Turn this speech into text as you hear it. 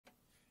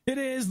It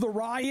is the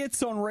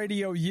riots on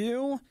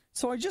RadioU.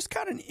 So I just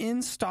got an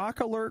in-stock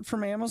alert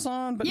from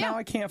Amazon, but now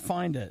I can't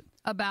find it.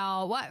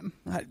 About what?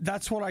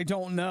 That's what I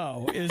don't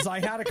know. Is I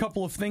had a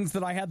couple of things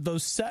that I had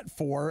those set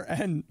for,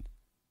 and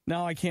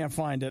now I can't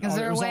find it. It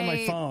was on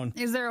my phone.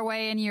 Is there a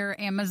way in your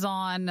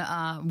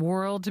Amazon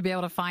world to be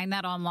able to find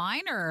that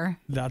online, or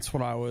that's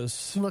what I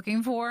was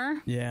looking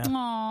for? Yeah.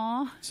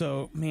 Aw.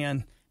 So,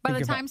 man. By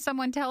the time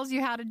someone tells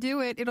you how to do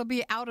it, it'll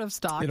be out of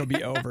stock. It'll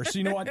be over. So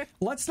you know what?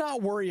 Let's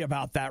not worry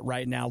about that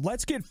right now.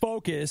 Let's get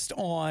focused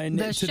on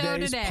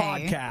today's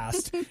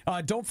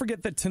podcast. Don't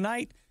forget that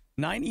tonight,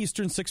 9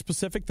 Eastern, 6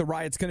 Pacific, the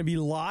riot's going to be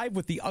live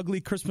with the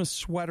Ugly Christmas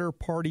Sweater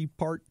Party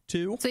Part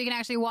 2. So you can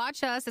actually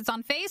watch us. It's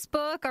on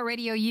Facebook, our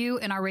RadioU,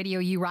 and our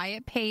RadioU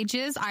Riot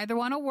pages. Either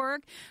one will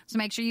work. So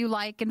make sure you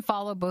like and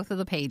follow both of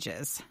the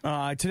pages.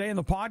 Today in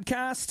the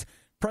podcast,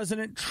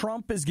 President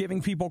Trump is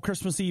giving people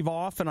Christmas Eve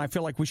off, and I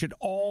feel like we should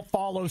all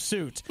follow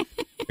suit.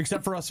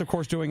 Except for us, of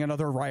course, doing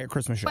another Riot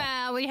Christmas show.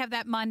 Well, we have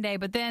that Monday,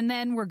 but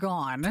then we're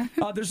gone.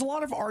 There's a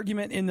lot of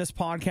argument in this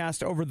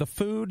podcast over the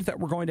food that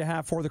we're going to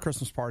have for the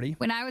Christmas party.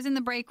 When I was in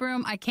the break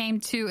room, I came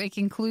to a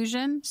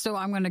conclusion, so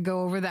I'm going to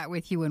go over that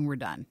with you when we're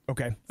done.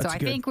 Okay, so I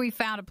think we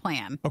found a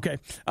plan. Okay,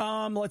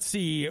 let's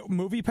see.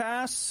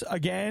 MoviePass,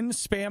 again,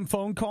 spam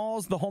phone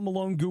calls, the Home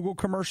Alone Google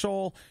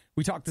commercial.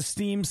 We talked the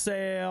Steam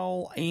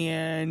sale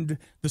and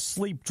the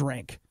sleep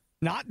drink.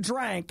 Not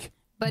drank,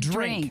 but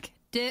drink.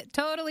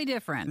 Totally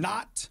different.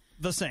 Not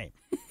the same.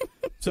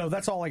 So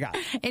that's all I got.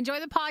 Enjoy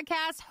the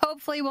podcast.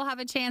 Hopefully we'll have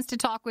a chance to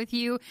talk with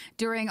you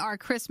during our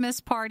Christmas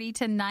party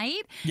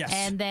tonight. Yes.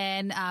 And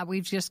then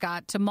we've just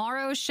got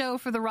tomorrow's show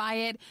for the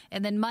riot.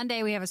 And then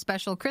Monday we have a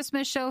special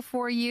Christmas show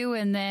for you.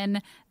 And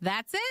then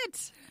that's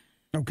it.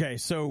 Okay,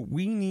 so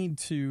we need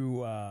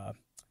to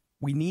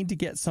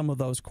get some of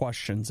those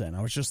questions in.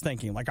 I was just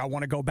thinking, I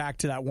want to go back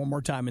to that one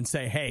more time and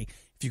say, hey,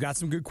 if you got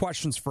some good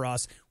questions for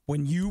us,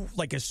 when you,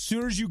 as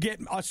soon as you get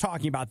us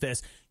talking about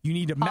this, you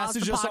need to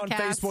message us on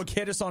Facebook,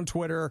 hit us on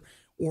Twitter,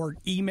 or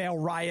email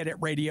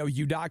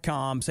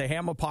riot@radiou.com. Say, hey,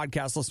 I'm a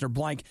podcast listener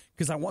blank,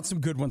 because I want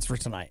some good ones for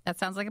tonight. That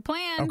sounds like a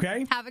plan.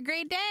 Okay. Have a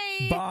great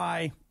day.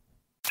 Bye.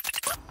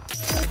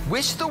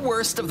 Wish the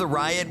worst of the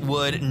riot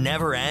would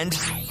never end?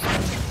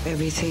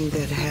 Everything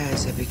that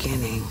has a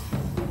beginning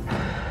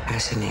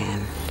has an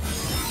end.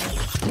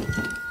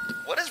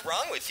 What is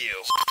wrong with you?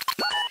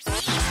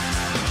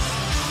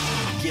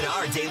 Get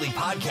our daily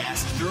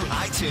podcast through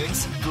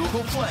iTunes,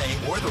 Google Play,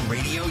 or the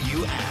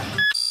RadioU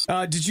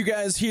app. Did you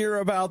guys hear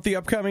about the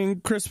upcoming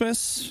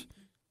Christmas?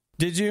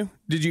 Did you?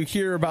 Did you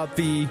hear about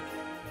the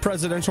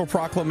presidential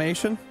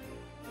proclamation?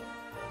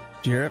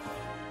 Did you hear it?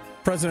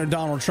 President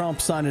Donald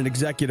Trump signed an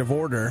executive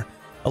order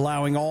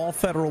allowing all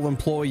federal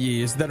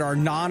employees that are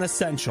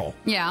non-essential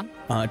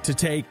to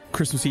take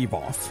Christmas Eve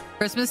off.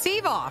 Christmas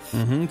Eve off.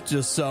 Mm-hmm.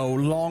 Just so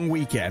long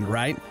weekend,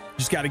 right?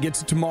 Just got to get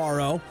to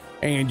tomorrow,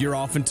 and you're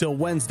off until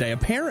Wednesday.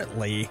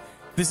 Apparently,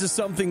 this is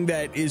something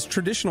that is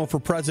traditional for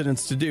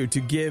presidents to do,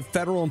 to give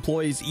federal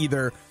employees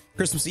either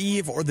Christmas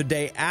Eve or the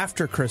day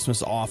after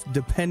Christmas off,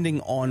 depending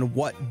on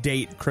what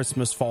date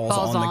Christmas falls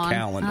on the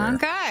calendar.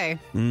 Okay.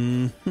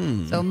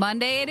 Mm-hmm. So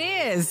Monday it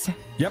is.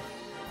 Yep.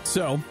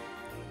 So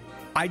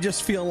I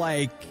just feel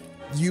like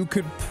you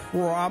could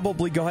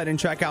probably go ahead and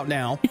check out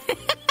now.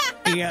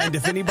 And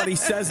if anybody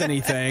says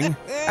anything,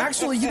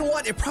 actually, you know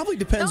what? It probably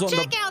depends on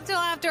Don't check out till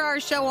after our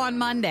show on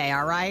Monday,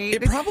 all right?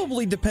 It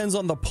probably depends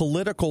on the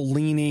political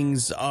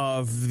leanings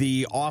of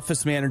the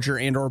office manager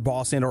and or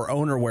boss and or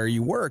owner where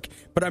you work.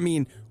 But I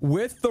mean,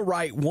 with the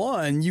right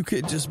one, you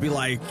could just be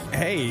like,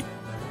 hey,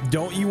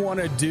 don't you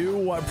want to do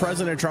what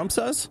President Trump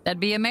says?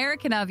 That'd be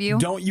American of you.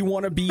 Don't you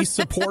want to be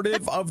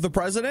supportive of the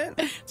president?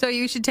 So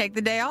you should take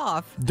the day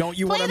off. Don't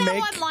you want to make... Play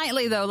that one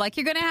lightly, though.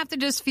 You're going to have to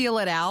just feel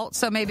it out.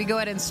 So maybe go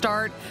ahead and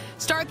start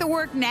the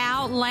work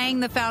now,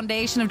 laying the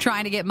foundation of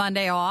trying to get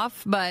Monday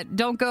off. But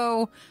don't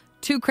go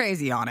too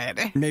crazy on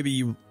it.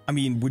 Maybe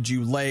would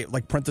you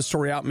print the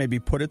story out, maybe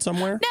put it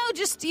somewhere? No,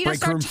 just, start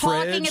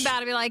talking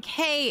about it. Be like,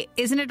 hey,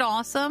 isn't it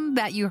awesome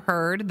that you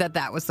heard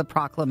that was the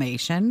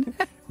proclamation?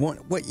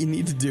 What you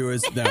need to do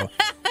is,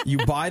 you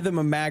buy them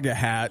a MAGA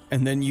hat,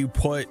 and then you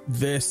put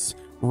this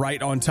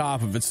right on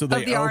top of it. So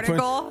they the open.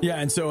 Article? Yeah,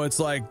 and so it's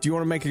like, do you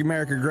want to make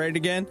America great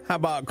again? How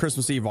about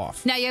Christmas Eve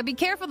off? Now, be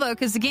careful, though,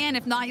 because, again,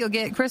 if not, you'll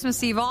get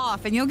Christmas Eve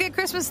off, and you'll get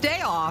Christmas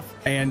Day off.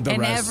 And the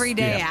rest, every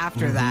day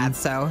after that.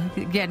 So,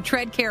 again,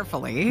 tread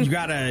carefully.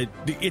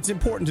 It's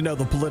important to know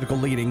the political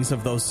leanings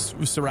of those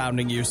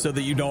surrounding you so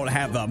that you don't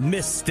have a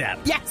misstep.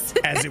 Yes.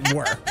 As it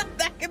were.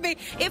 That could be.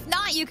 If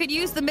not, you could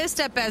use the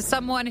misstep as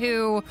someone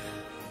who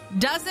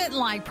doesn't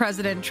like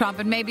President Trump,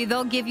 and maybe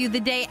they'll give you the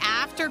day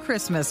after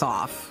Christmas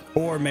off.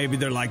 Or maybe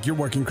they're like, you're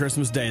working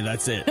Christmas Day,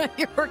 that's it.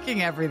 You're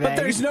working every day. But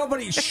there's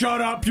nobody,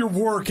 shut up, you're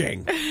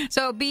working.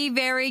 So be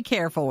very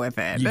careful with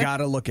it. You got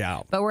to look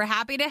out. But we're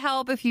happy to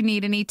help if you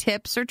need any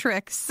tips or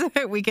tricks.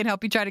 We can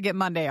help you try to get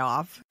Monday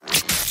off.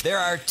 There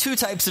are two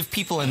types of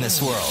people in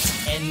this world,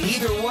 and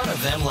neither one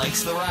of them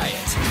likes the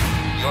riot.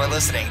 You're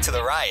listening to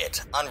The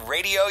Riot on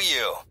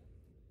RadioU.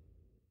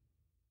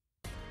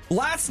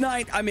 last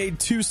night I made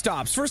 2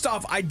 stops. First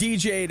off, I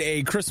DJ'd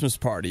a Christmas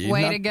party.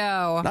 Way to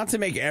go. Not to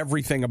make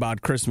everything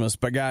about Christmas,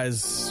 but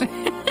guys,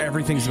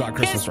 everything's about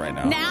Christmas right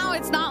now. Now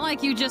it's not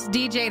like you just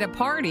DJ'd a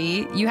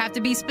party. You have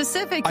to be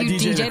specific. I You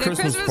DJ'd DJ'd a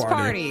Christmas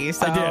party.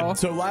 So. I did.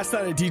 So last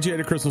night I DJ'd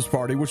a Christmas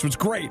party, which was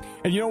great.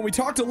 And when we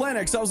talked to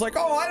Lennox, I was like,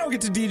 I don't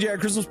get to DJ a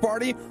Christmas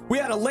party. We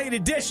had a late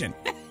edition.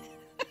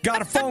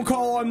 Got a phone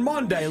call on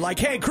Monday like,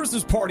 hey,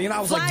 Christmas party. And I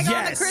was Flag like,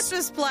 yes. on the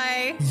Christmas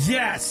play.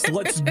 Yes,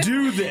 let's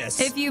do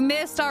this. If you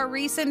missed our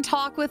recent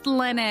talk with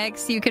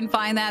Lennox, you can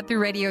find that through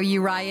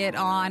RadioU Riot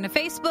on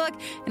Facebook.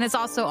 And it's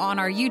also on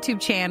our YouTube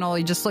channel.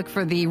 You just look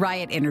for the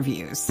Riot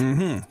interviews.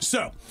 Mm-hmm.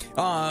 So,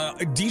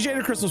 DJ'd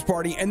a Christmas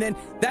party. And then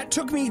that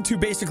took me to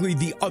basically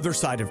the other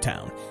side of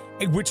town,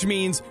 which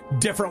means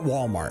different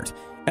Walmart.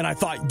 And I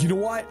thought, you know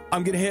what?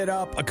 I'm going to hit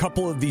up a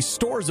couple of these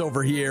stores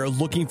over here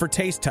looking for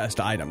taste test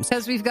items.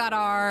 Because we've got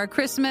our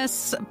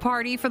Christmas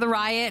party for the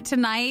Riot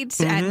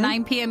tonight at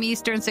 9 p.m.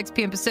 Eastern, 6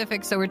 p.m.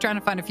 Pacific. So we're trying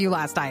to find a few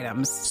last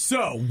items.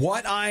 So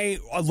what I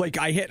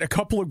hit a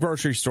couple of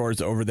grocery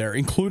stores over there,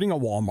 including a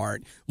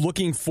Walmart,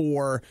 looking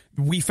for,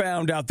 we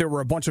found out there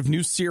were a bunch of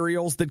new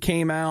cereals that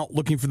came out,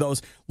 looking for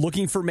those,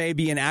 looking for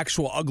maybe an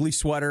actual ugly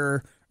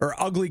sweater or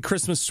ugly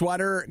Christmas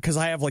sweater, because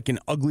I have like an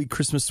ugly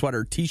Christmas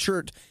sweater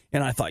t-shirt.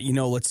 And I thought,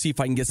 let's see if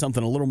I can get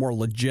something a little more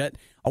legit.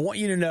 I want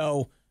you to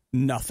know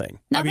nothing.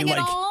 Nothing at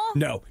all?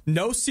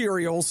 No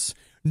cereals,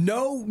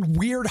 no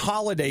weird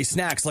holiday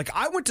snacks. Like,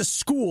 I went to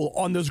school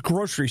on those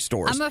grocery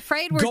stores. I'm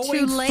afraid we're going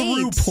too late.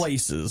 Through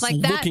places, like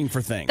that, looking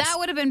for things. That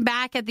would have been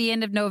back at the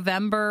end of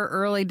November,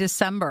 early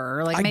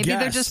December. Like, maybe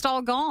they're just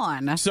all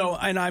gone. So,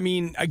 and I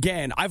mean,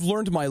 again, I've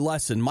learned my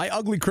lesson. My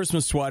ugly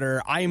Christmas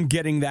sweater, I am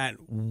getting that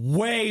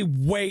way,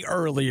 way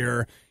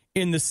earlier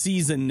in the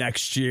season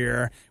next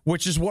year,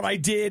 which is what I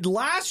did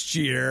last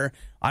year.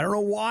 I don't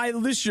know why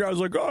this year I was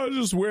like,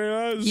 just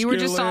wear it. You were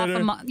just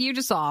off. You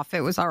just off.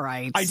 It was all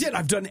right. I did.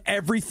 I've done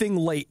everything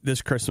late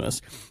this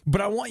Christmas. But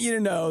I want you to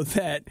know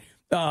that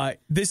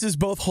this is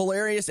both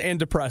hilarious and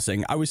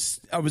depressing. I was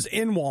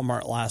in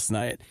Walmart last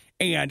night,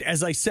 and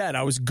as I said,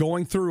 I was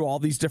going through all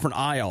these different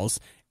aisles,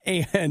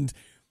 and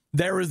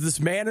there was this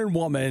man and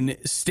woman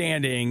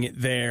standing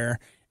there,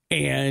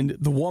 and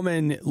the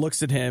woman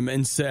looks at him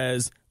and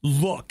says,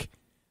 "Look,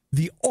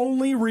 the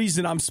only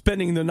reason I'm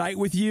spending the night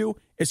with you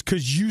is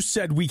because you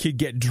said we could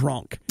get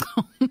drunk."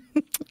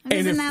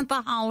 Isn't that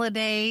the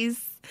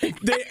holidays?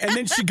 And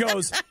then she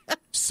goes,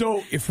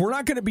 "So if we're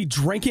not going to be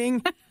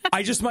drinking,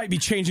 I just might be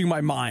changing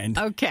my mind."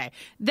 Okay.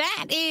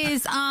 That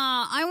is,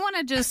 I want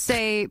to just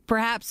say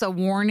perhaps a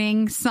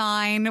warning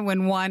sign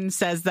when one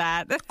says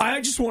that.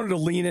 I just wanted to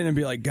lean in and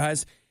be like,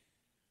 guys,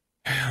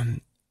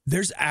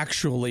 there's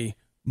actually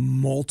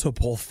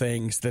multiple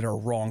things that are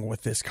wrong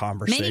with this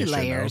conversation. Many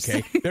layers.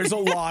 Okay, there's a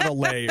lot of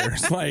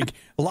layers, like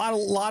a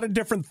lot of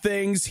different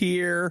things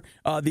here.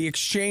 The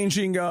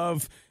exchanging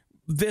of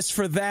this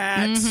for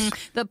that,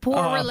 the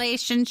poor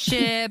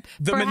relationship,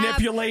 the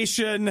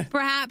manipulation,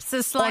 perhaps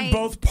a slight on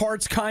both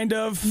parts, kind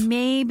of.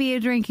 Maybe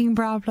a drinking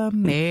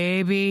problem,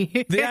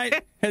 maybe.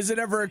 Has it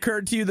ever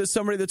occurred to you that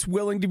somebody that's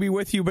willing to be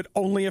with you, but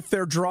only if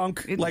they're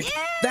drunk? Like,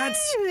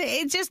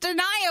 it's just an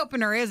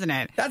eye-opener, isn't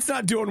it? That's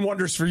not doing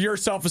wonders for your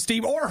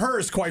self-esteem or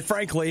hers, quite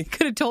frankly.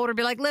 Could have told her,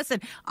 be like, listen,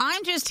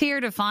 I'm just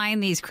here to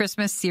find these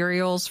Christmas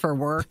cereals for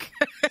work.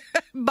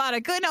 But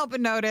I couldn't help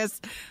but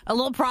notice a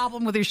little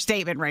problem with your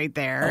statement right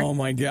there. Oh,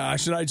 my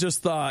gosh. And I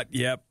just thought,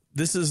 yep.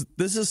 This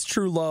is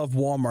true love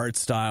Walmart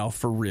style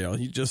for real.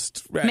 You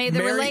just may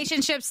the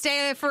relationship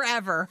stay there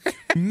forever.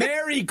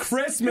 Merry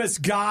Christmas,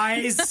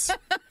 guys.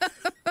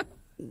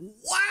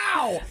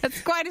 Wow.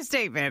 That's quite a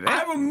statement.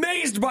 I'm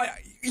amazed by,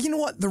 you know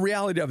what? The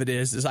reality of it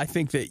is I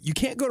think that you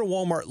can't go to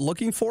Walmart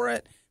looking for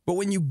it. But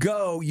when you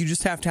go, you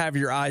just have to have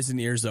your eyes and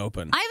ears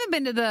open. I haven't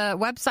been to the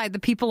website, the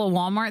People of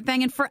Walmart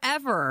thing, in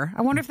forever.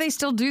 I wonder if they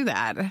still do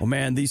that. Well,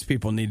 man, these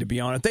people need to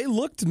be on it. They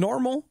looked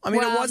normal. I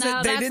mean, it wasn't.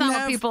 No, they that's didn't not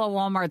have, what People of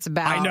Walmart's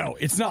about. I know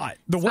it's not.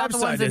 The it's website not the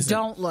ones that isn't.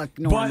 don't look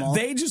normal. But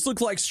they just look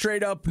like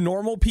straight up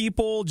normal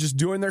people just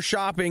doing their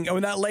shopping. And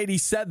when that lady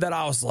said that,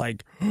 I was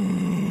like,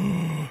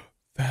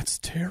 that's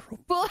terrible.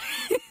 Well,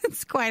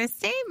 it's quite a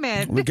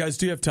statement. Well, guys,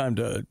 do you have time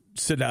to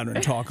sit down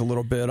and talk a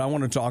little bit? I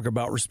want to talk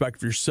about respect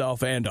for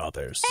yourself and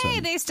others. Hey,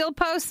 they still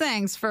post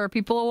things for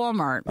People of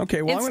Walmart.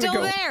 Okay, well, it's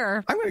still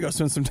there. I'm going to go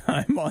spend some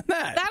time on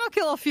that. That'll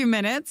kill a few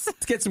minutes.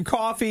 Let's get some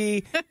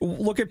coffee,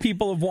 look at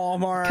People of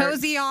Walmart.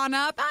 Cozy on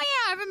up. Oh,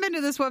 yeah, I haven't been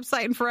to this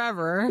website in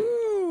forever.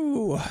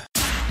 Ooh.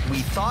 We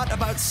thought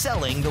about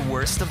selling the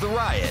worst of the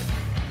riot,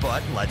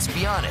 but let's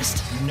be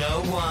honest,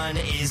 no one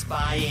is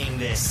buying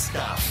this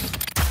stuff.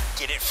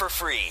 Get it for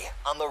free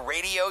on the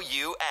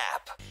RadioU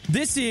app.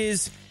 This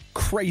is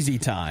crazy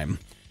time.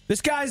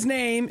 This guy's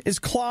name is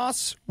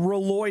Klaus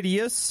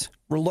Relotius.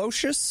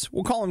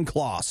 We'll call him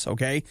Klaus,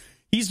 okay?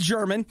 He's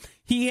German.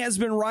 He has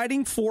been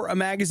writing for a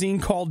magazine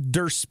called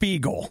Der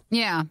Spiegel.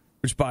 Yeah.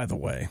 Which, by the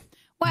way...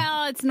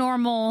 Well, it's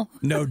normal.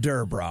 No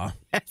der, brah.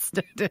 That's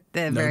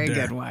a very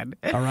good one.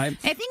 All right.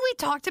 I think we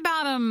talked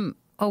about him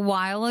a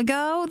while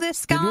ago,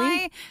 this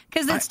guy,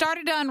 because it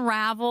started to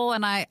unravel,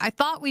 and I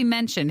thought we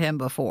mentioned him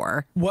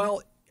before.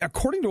 Well,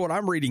 according to what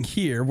I'm reading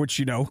here,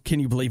 which, can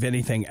you believe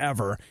anything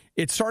ever?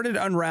 It started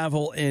to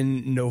unravel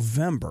in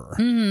November.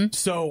 Mm-hmm.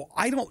 So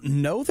I don't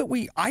know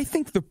that I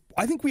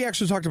think we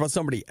actually talked about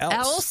somebody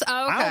else.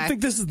 Oh, okay. I don't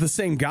think this is the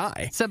same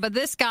guy. So, but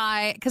this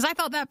guy, because I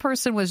thought that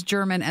person was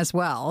German as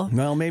well.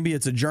 Well, maybe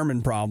it's a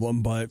German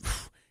problem, but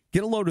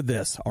get a load of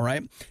this, all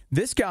right?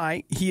 This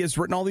guy, he has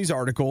written all these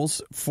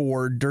articles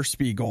for Der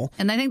Spiegel.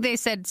 And I think they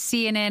said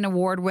CNN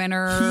award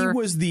winner. He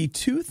was the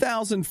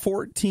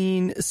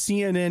 2014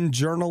 CNN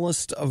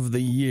Journalist of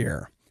the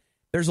Year.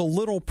 There's a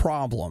little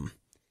problem.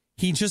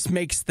 He just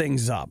makes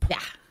things up.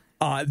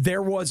 Yeah.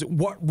 There was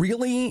what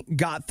really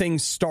got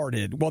things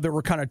started. Well, there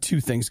were kind of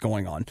two things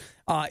going on.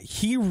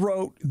 He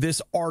wrote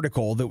this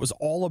article that was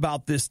all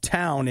about this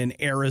town in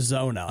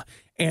Arizona.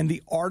 And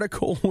the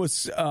article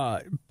was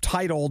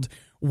titled,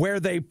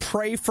 Where They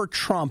Pray for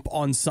Trump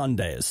on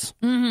Sundays.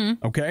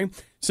 Mm-hmm. Okay?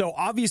 So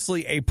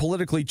obviously a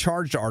politically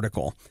charged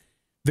article.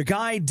 The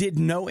guy did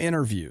no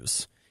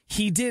interviews.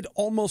 He did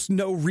almost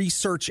no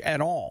research at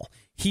all.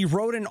 He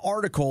wrote an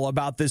article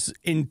about this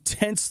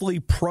intensely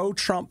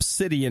pro-Trump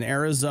city in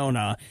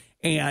Arizona,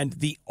 and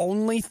the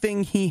only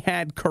thing he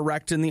had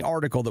correct in the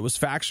article that was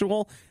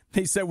factual,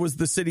 they said, was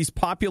the city's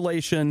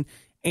population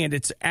and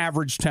its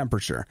average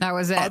temperature. That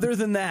was it. Other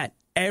than that,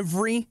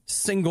 every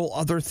single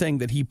other thing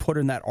that he put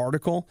in that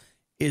article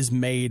is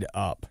made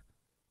up.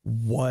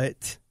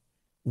 What?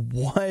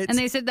 And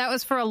they said that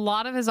was for a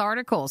lot of his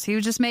articles. He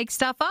would just make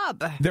stuff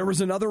up. There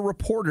was another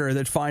reporter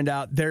that found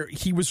out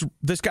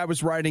this guy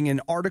was writing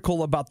an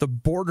article about the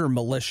border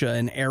militia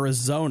in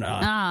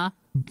Arizona.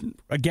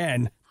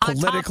 Again, hot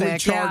politically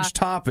charged yeah.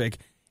 topic.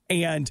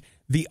 And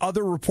the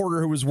other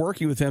reporter who was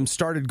working with him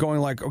started going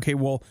like, okay,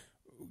 well,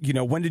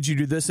 when did you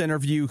do this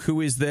interview?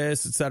 Who is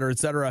this? Et cetera, et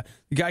cetera.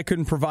 The guy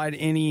couldn't provide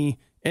any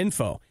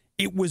info.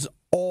 It was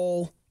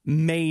all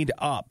made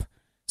up.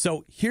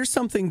 So here's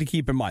something to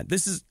keep in mind.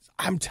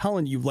 I'm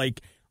telling you,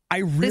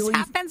 this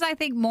happens, I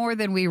think, more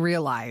than we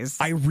realize.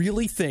 I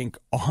really think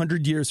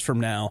 100 years from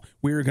now,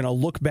 we're going to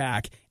look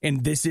back,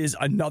 and this is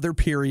another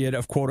period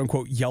of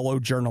quote-unquote yellow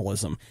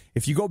journalism.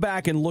 If you go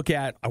back and look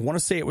at, I want to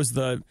say it was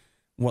the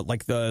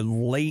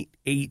late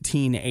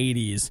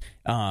 1880s,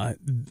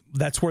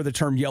 that's where the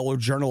term yellow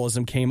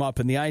journalism came up,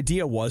 and the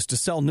idea was to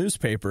sell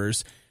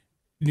newspapers.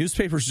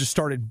 Newspapers just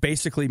started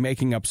basically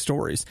making up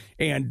stories.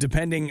 And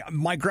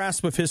my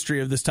grasp of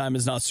history of this time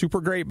is not super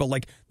great,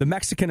 but the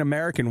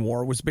Mexican-American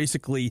War was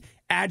basically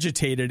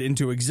agitated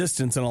into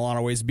existence in a lot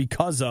of ways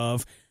because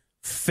of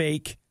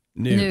fake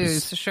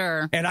news.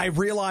 Sure. And I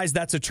realize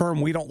that's a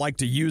term we don't like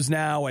to use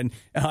now, and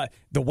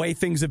the way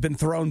things have been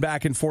thrown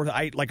back and forth,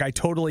 I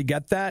totally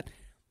get that.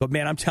 But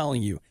man, I'm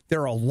telling you,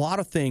 there are a lot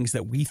of things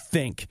that we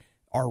think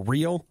are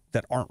real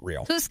that aren't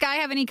real. Does this guy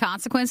have any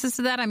consequences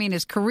to that? I mean,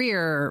 his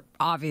career,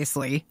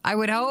 obviously, I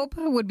would hope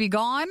would be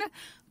gone.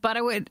 But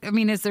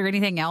is there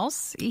anything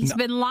else? He's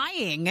been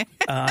lying.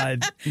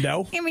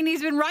 No.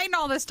 He's been writing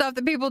all this stuff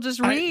that people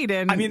just read.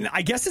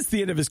 I guess it's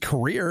the end of his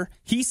career.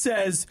 He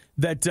says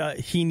that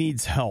he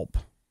needs help.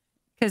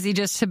 Because he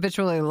just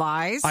habitually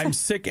lies? I'm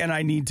sick and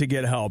I need to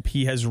get help.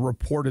 He has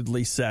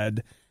reportedly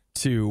said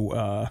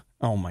to,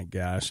 oh my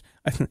gosh.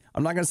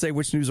 I'm not going to say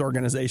which news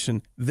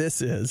organization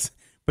this is.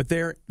 But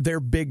their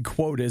big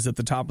quote is at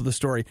the top of the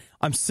story,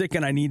 I'm sick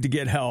and I need to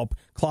get help.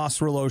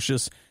 Klaus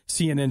Relocious,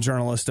 CNN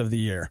Journalist of the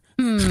Year.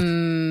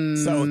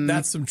 So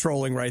that's some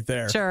trolling right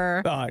there.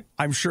 Sure.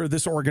 I'm sure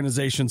this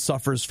organization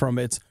suffers from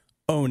its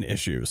own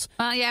issues.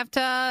 You have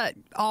to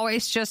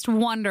always just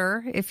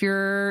wonder if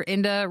you're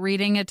into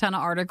reading a ton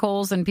of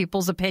articles and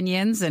people's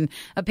opinions and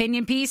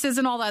opinion pieces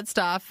and all that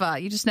stuff.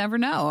 You just never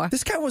know.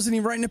 This guy wasn't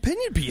even writing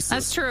opinion pieces.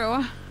 That's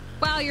true.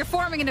 Well, you're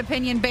forming an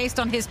opinion based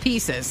on his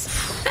pieces.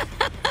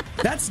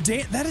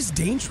 That is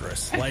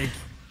dangerous.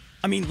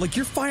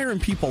 You're firing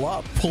people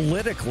up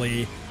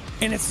politically,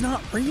 and it's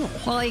not real.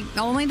 Well,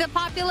 only the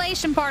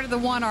population part of the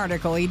one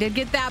article. He did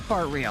get that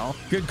part real.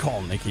 Good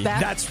call, Nikki.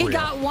 That's real. He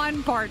got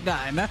one part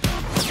done.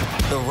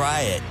 The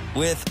Riot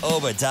with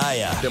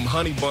Obadiah. Them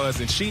honey buns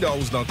and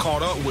Cheetos done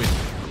caught up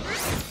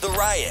with The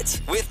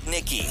Riot with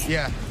Nikki.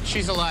 Yeah,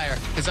 she's a liar,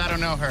 because I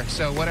don't know her.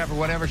 So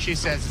whatever she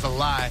says is a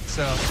lie.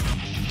 So...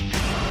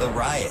 The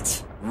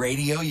Riot,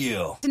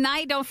 RadioU.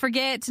 Tonight, don't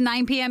forget,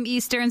 9 p.m.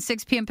 Eastern,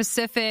 6 p.m.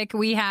 Pacific.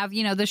 We have,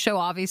 the show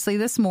obviously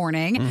this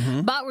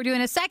morning, but we're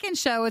doing a second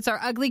show. It's our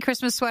Ugly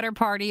Christmas Sweater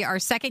Party, our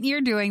second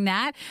year doing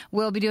that.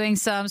 We'll be doing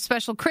some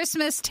special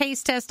Christmas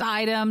taste test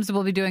items.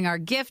 We'll be doing our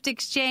gift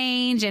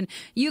exchange, and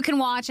you can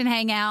watch and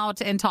hang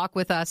out and talk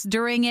with us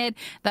during it.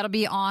 That'll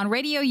be on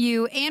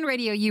RadioU and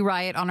RadioU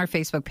Riot on our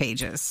Facebook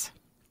pages.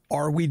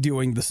 Are we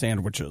doing the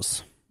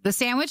sandwiches? The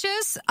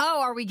sandwiches?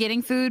 Oh, are we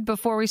getting food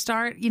before we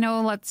start?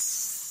 Let's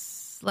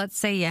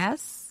say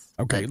yes.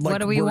 Okay. What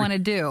do we want to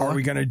do? Are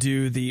we going to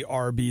do the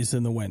Arby's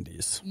and the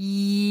Wendy's?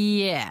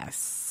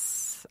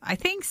 Yes. I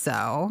think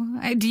so.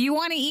 Do you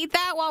want to eat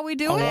that while we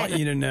do it? I want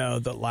you to know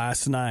that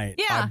last night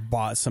I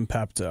bought some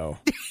Pepto.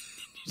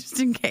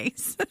 Just in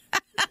case.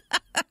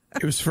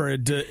 It was for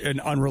an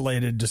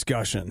unrelated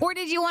discussion. Or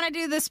did you want to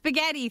do the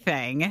spaghetti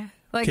thing?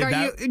 Like,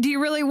 Okay, do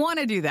you really want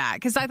to do that?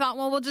 Because I thought,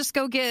 well, we'll just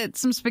go get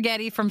some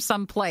spaghetti from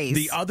someplace.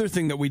 The other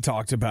thing that we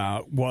talked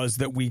about was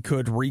that we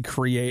could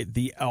recreate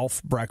the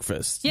elf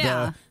breakfast.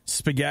 Yeah. The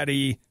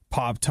spaghetti,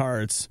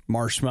 Pop-Tarts,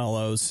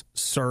 marshmallows,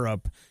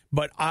 syrup.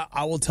 But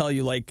I will tell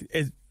you, like,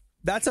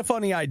 that's a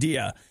funny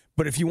idea.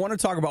 But if you want to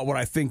talk about what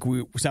I think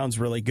sounds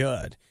really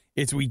good,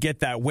 it's we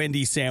get that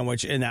Wendy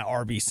sandwich and that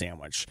Arby's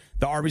sandwich.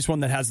 The Arby's one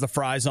that has the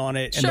fries on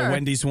it and the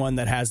Wendy's one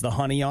that has the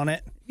honey on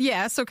it.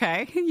 Yes,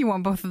 okay. You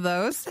want both of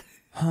those?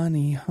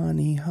 Honey,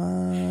 honey,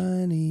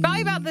 honey.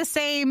 Probably about the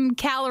same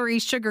calorie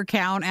sugar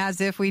count as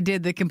if we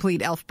did the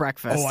complete elf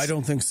breakfast. Oh, I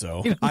don't think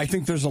so. I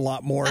think there's a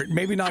lot more,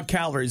 maybe not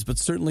calories, but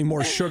certainly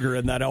more sugar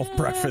in that elf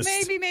breakfast.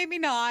 Maybe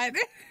not.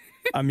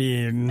 I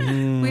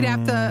mean, we'd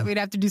have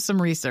to do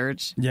some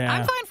research. Yeah.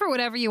 I'm fine for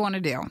whatever you want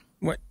to do.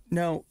 What?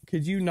 No,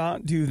 could you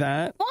not do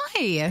that?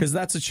 Why? Because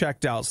that's a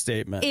checked out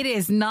statement. It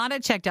is not a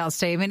checked out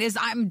statement.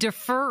 I'm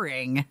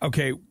deferring.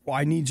 Okay, well,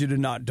 I need you to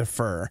not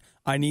defer.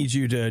 I need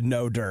you to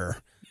no-der.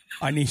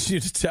 I need you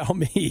to tell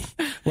me,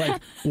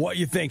 like, what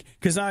you think.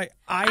 Because I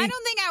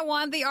don't think I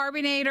want the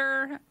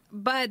Arbinator,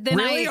 but then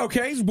really?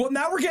 Okay. Well,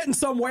 now we're getting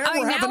somewhere.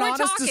 We're having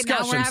honest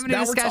discussions. Now we're having a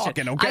discussion. We're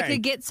talking, okay. I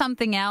could get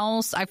something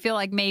else. I feel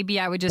like maybe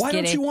I would just Why get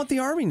it. Why don't you want the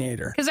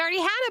Arbinator? Because I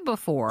already had it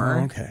before.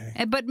 Oh,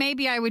 okay. But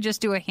maybe I would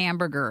just do a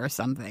hamburger or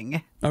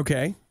something.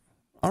 Okay.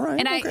 All right.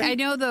 And okay. I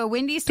know the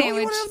Wendy sandwich. Don't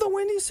you want to have the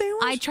Wendy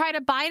sandwich? I tried a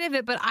bite of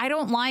it, but I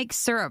don't like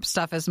syrup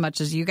stuff as much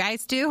as you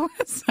guys do.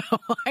 So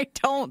I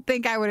don't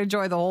think I would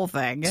enjoy the whole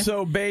thing.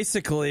 So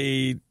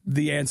basically,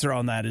 the answer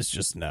on that is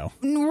just no.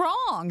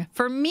 Wrong.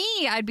 For me,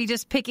 I'd be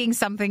just picking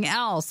something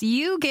else.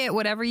 You get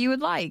whatever you would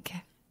like.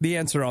 The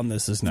answer on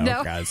this is no.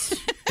 Guys.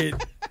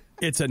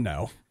 It's a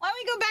no. Why don't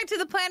we go back to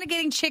the plan of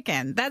getting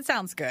chicken? That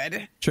sounds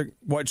good.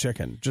 What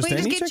chicken? We just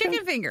get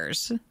chicken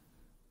fingers.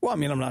 Well, I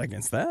mean, I'm not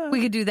against that.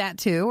 We could do that,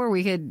 too, or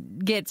we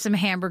could get some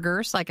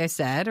hamburgers, like I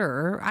said,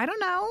 or I don't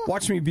know.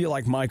 Watch me be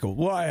like Michael.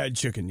 Well, I had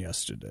chicken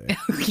yesterday.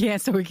 Yeah,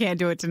 so we can't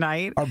do it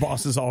tonight. Our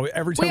boss is always,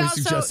 every time we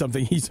suggest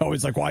something, he's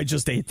always like, well, I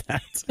just ate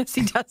that. Yes,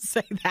 he does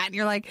say that, and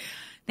you're like,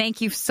 thank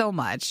you so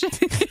much.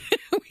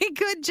 We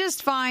could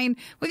just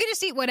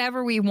eat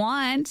whatever we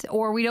want,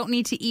 or we don't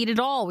need to eat at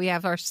all. We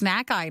have our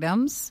snack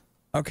items.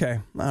 Okay,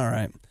 all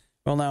right.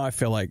 Well, now I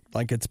feel like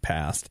it's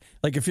past.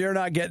 Like, if you're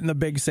not getting the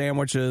big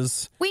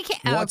sandwiches,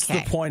 what's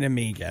the point of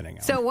me getting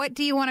them? So what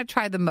do you want to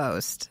try the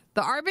most?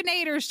 The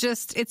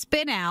Arbinator's it's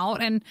been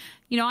out, and,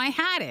 I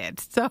had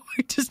it. So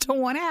I just don't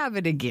want to have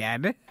it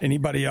again.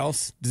 Anybody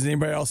else? Does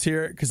anybody else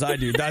hear it? Because I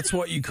do. That's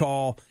what you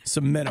call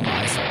some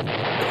minimizing.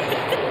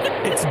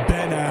 It's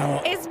been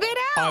out. It's been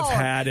out. I've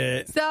had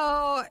it.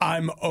 So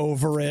I'm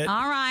over it.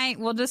 All right.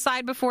 We'll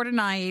decide before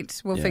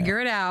tonight. We'll figure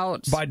it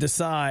out. By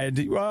decide,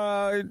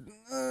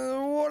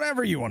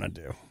 whatever you want to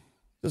do.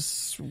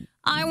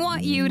 I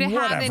want you to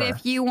have it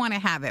if you want to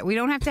have it. We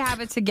don't have to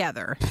have it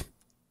together.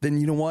 Then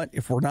you know what?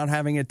 If we're not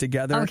having it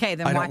together, okay,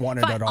 then I don't want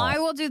it at all. I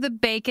will do the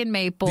bacon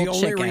maple chicken.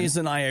 The only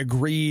reason I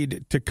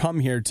agreed to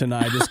come here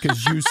tonight is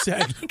because you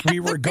said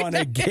we were going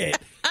to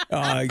get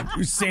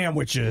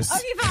sandwiches.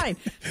 Okay,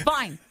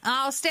 fine.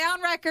 I'll stay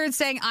on record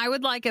saying I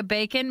would like a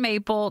bacon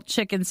maple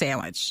chicken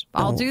sandwich.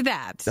 I'll do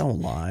that.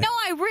 Don't lie. No,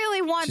 I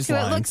really want She's to.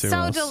 It looks so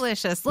us.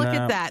 delicious. Look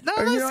at that. No,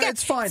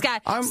 it's fine. It's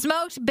got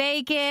smoked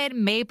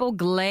bacon, maple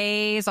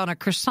glaze on a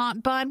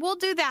croissant bun. We'll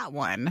do that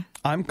one.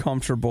 I'm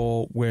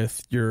comfortable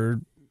with your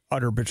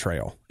utter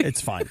betrayal.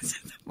 It's fine.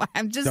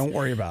 Don't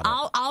worry about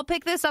it. I'll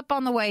pick this up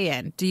on the way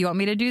in. Do you want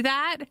me to do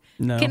that?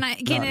 No. Can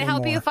it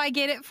help you if I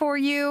get it for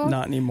you?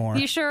 Not anymore.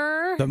 You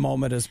sure? The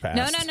moment has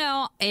passed.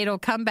 No. It'll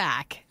come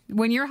back.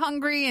 When you're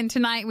hungry and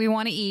tonight we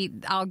want to eat,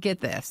 I'll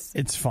get this.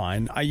 It's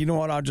fine. You know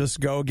what? I'll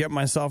just go get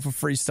myself a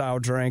freestyle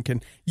drink,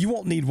 and you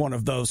won't need one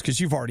of those because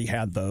you've already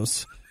had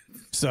those.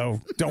 So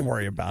don't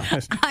worry about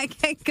it. I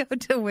can go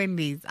to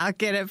Wendy's. I'll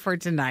get it for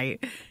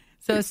tonight.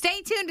 So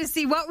stay tuned to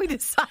see what we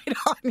decide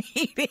on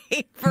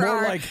eating for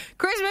our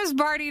Christmas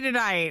party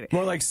tonight.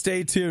 More like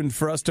stay tuned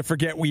for us to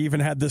forget we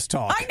even had this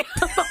talk. I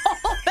know.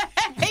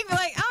 They'd be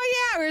like, oh,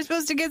 yeah, we were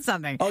supposed to get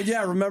something. Oh,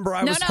 yeah, remember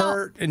I was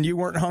hurt and you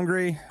weren't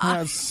hungry?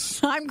 I'm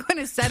going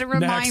to set a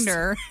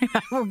reminder.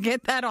 I will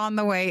get that on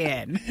the way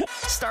in.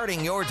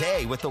 Starting your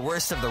day with the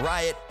worst of the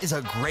riot is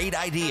a great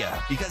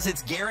idea because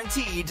it's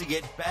guaranteed to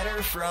get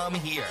better from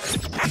here.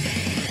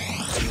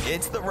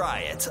 It's The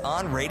Riot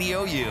on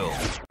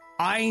RadioU.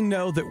 I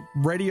know that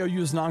RadioU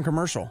is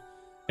non-commercial.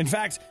 In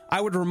fact,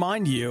 I would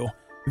remind you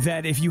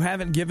that if you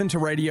haven't given to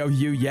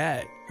RadioU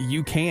yet,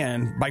 you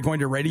can by going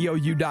to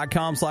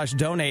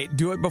radiou.com/donate.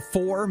 Do it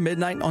before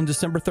midnight on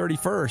December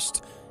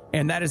 31st.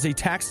 And that is a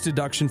tax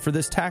deduction for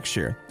this tax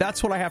year.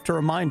 That's what I have to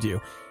remind you.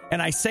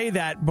 And I say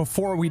that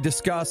before we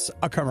discuss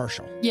a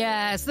commercial.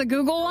 Yes, the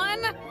Google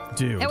one.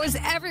 Dude. It was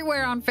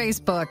everywhere on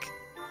Facebook.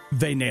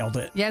 They nailed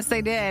it. Yes,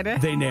 they did.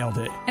 They nailed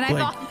it. And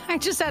I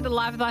just had to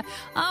laugh. I thought,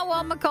 oh,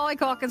 well, Macaulay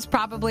Culkin's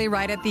probably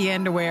right at the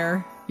end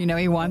where,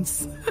 he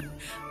wants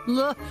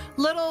little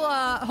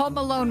Home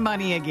Alone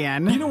money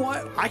again. You know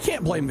what? I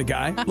can't blame the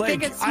guy. I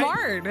think it's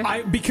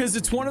smart. Because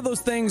it's one of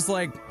those things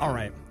like, all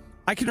right,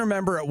 I can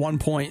remember at one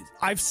point,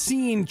 I've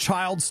seen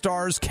child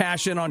stars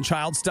cash in on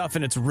child stuff,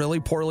 and it's really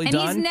poorly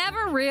done. And he's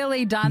never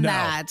really done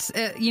that,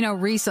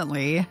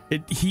 recently.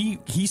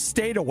 He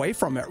stayed away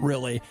from it,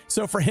 really.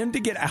 So for him to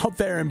get out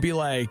there and be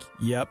like,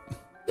 yep,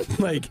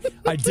 like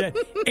I did.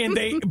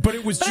 But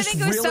it was just I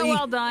think it was so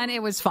well done,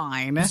 it was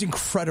fine. It's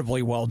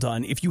incredibly well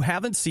done. If you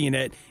haven't seen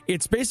it,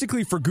 it's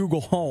basically for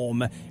Google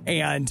Home,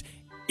 and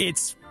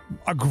it's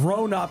a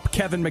grown-up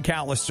Kevin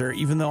McAllister,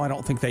 even though I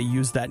don't think they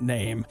use that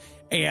name.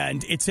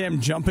 And it's him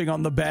jumping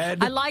on the bed.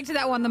 I liked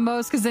that one the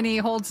most because then he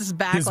holds his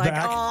back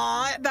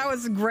oh, that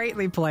was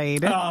greatly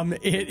played.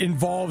 It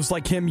involves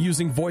like him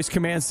using voice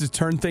commands to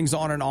turn things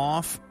on and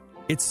off.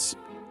 It's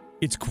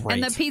great.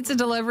 And the pizza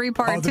delivery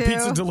part, too. The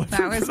pizza delivery.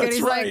 That was good. That's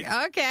He's right.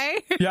 like,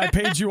 okay. Yeah, I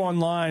paid you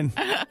online.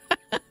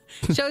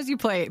 Shows you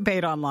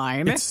paid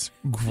online. It's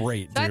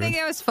great, dude. So I think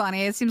it was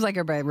funny. It seems like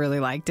everybody really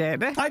liked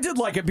it. I did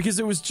like it because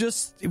it was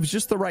just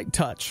the right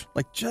touch.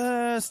 Like,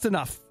 just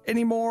enough.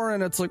 Anymore,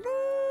 and it's like...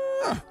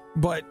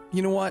 But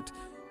you know what?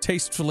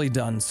 Tastefully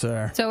done,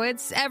 sir. So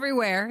it's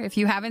everywhere. If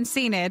you haven't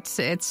seen it,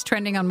 it's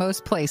trending on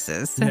most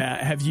places.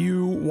 Yeah. Have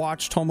you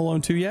watched Home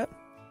Alone 2 yet?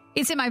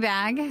 It's in my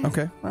bag.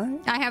 Okay. All right.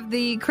 I have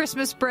the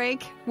Christmas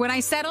break. When I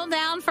settled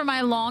down for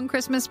my long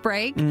Christmas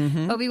break,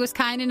 Obi was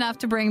kind enough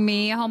to bring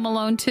me Home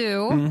Alone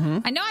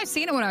 2. I know I've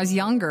seen it when I was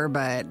younger,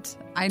 but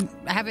I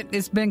haven't.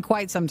 It's been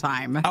quite some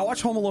time. I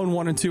watch Home Alone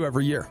 1 and 2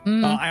 every year.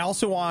 I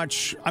also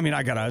watch,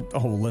 I got a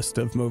whole list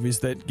of movies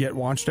that get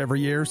watched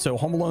every year. So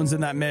Home Alone's in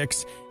that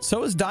mix.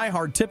 So is Die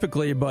Hard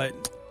typically,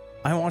 but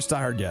I haven't watched Die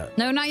Hard yet.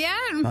 No, not yet.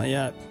 Not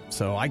yet.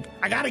 So I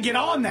got to get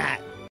on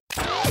that.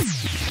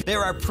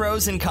 There are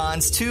pros and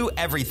cons to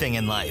everything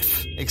in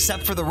life,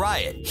 except for the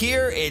Riot.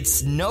 Here,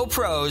 it's no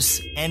pros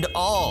and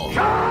all. It's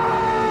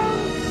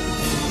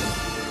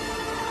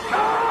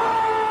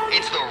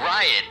the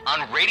Riot on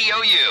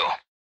RadioU.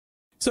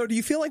 So do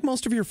you feel like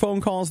most of your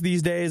phone calls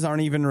these days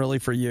aren't even really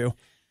for you?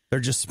 They're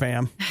just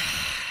spam?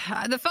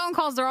 The phone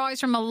calls are always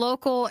from a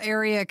local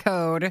area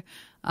code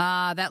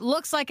that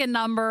looks like a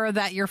number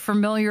that you're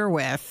familiar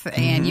with,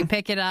 and you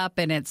pick it up,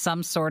 and it's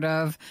some sort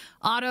of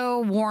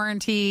auto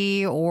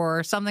warranty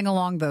or something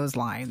along those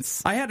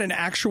lines. I had an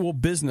actual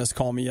business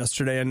call me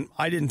yesterday, and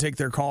I didn't take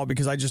their call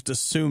because I just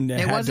assumed it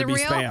had to be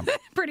real? spam.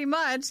 Pretty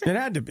much. It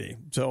had to be.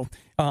 So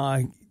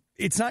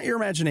it's not your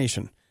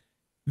imagination.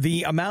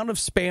 The amount of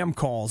spam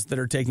calls that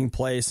are taking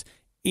place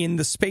in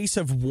the space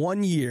of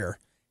 1 year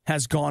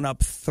has gone up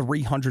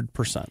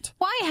 300%.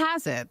 Why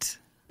has it?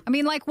 I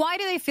mean, why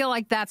do they feel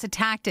like that's a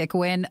tactic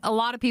when a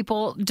lot of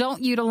people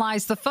don't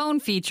utilize the phone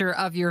feature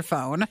of your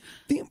phone?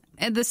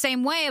 In the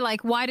same way,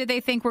 why do they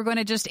think we're going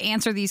to just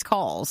answer these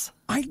calls?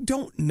 I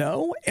don't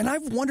know. And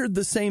I've wondered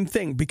the same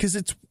thing because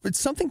it's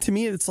something to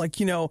me that's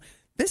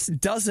this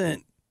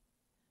doesn't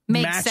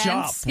match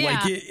sense. Up.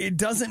 Yeah. It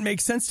doesn't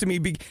make sense to me.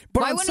 But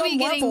why wouldn't we be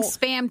getting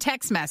spam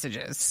text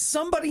messages?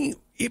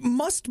 It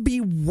must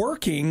be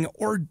working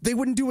or they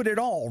wouldn't do it at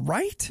all,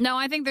 right? No,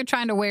 I think they're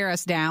trying to wear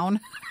us down.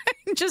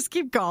 Just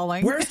keep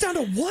calling. Wear us down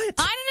to what?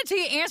 I don't know until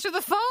you answer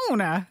the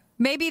phone.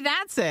 Maybe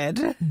that's it.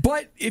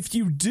 But if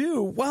you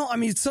do,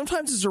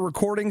 sometimes it's a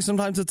recording,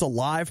 sometimes it's a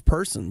live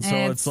person. So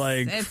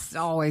it's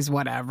always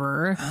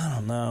whatever. I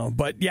don't know.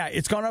 But yeah,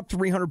 it's gone up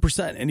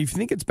 300%. And if you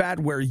think it's bad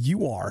where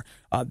you are,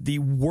 the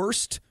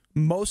most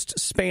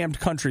spammed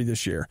country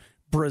this year,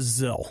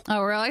 Brazil.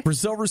 Oh, really?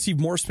 Brazil received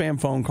more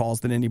spam phone calls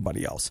than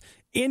anybody else.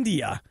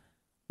 India,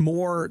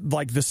 more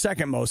the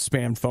second most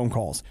spammed phone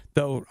calls.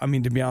 Though,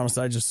 to be honest,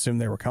 I just assumed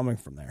they were coming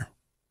from there.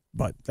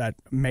 But that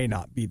may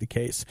not be the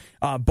case.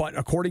 But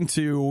according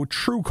to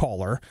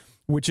Truecaller,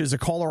 which is a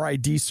caller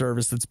ID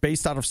service that's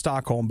based out of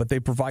Stockholm, but they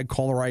provide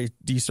caller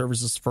ID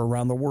services for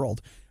around the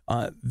world,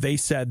 they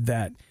said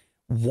that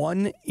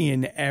 1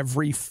 in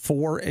every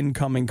 4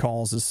 incoming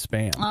calls is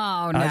spam.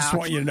 Oh, no. I just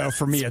want you to know,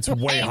 for me, it's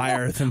way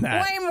higher than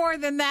that. Way more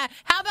than that.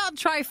 How about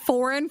try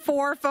 4 in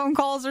 4 phone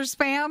calls are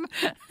spam?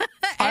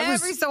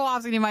 Every so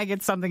often you might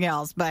get something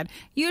else, but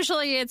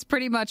usually it's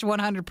pretty much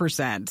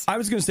 100%. I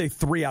was going to say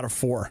 3 out of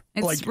 4.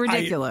 It's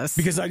ridiculous.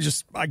 Because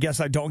I guess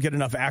I don't get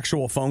enough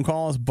actual phone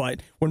calls,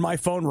 but when my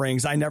phone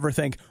rings, I never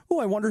think, oh,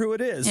 I wonder who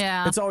it is.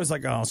 Yeah. It's always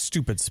oh,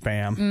 stupid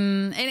spam.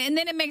 And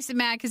then it makes it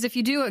mad because if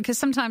you do it, because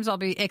sometimes I'll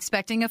be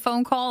expecting a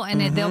phone call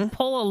and they'll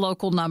pull a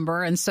local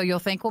number, and so you'll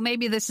think, well,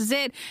 maybe this is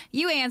it.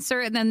 You answer,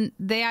 and then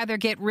they either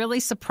get really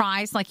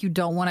surprised, like you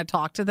don't want to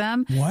talk to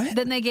them. What?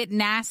 Then they get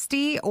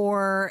nasty,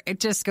 or it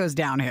just goes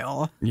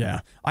downhill. Yeah.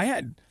 I've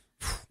had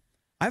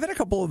a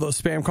couple of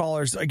those spam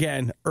callers,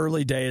 again,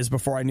 early days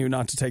before I knew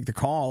not to take the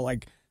call.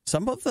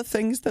 Some of the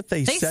things that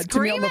they said to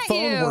me on the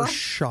phone were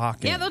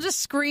shocking. Yeah, they'll just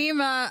scream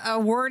a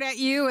word at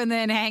you and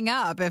then hang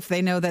up if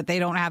they know that they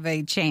don't have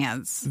a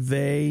chance.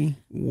 They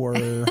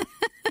were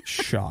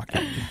shocking.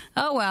 shocking.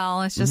 Oh,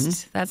 well, it's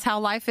just that's how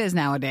life is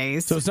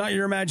nowadays. So it's not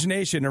your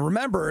imagination. And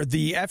remember,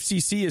 the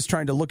FCC is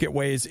trying to look at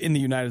ways in the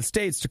United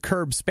States to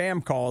curb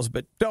spam calls,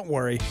 but don't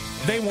worry,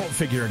 they won't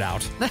figure it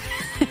out.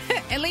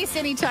 At least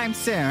anytime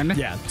soon.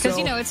 Yeah. Because,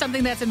 it's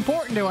something that's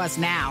important to us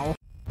now.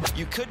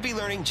 You could be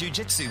learning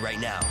jiu-jitsu right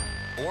now,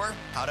 or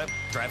how to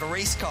drive a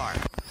race car,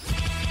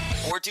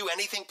 or do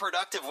anything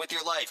productive with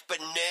your life, but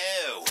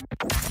no.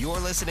 You're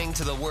listening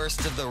to the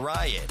worst of the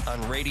riot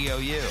on Radio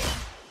U.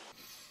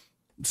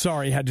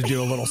 Sorry, had to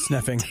do a little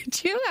sniffing.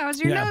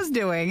 How's your nose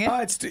doing?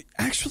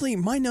 Actually,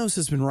 my nose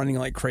has been running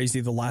like crazy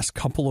the last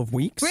couple of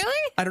weeks.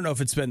 Really? I don't know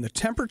if it's been the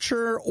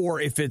temperature or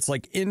if it's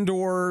like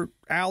indoor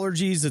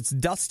allergies. It's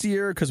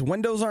dustier because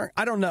windows aren't.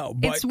 I don't know.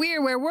 But it's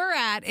weird where we're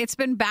at. It's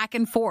been back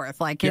and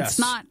forth. Like it's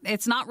not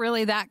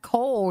really that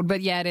cold,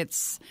 but yet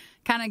it's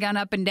kind of gone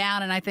up and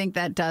down. And I think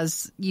that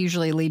does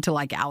usually lead to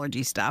like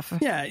allergy stuff.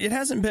 Yeah, it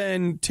hasn't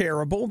been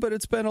terrible, but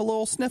it's been a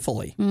little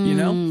sniffly,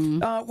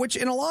 which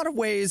in a lot of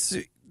ways,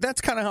 that's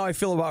kind of how I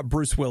feel about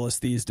Bruce Willis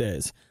these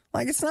days.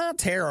 Like, it's not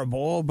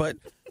terrible, but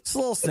it's a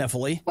little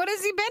sniffly. What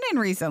has he been in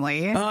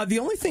recently? The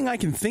only thing I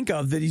can think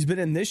of that he's been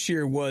in this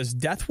year was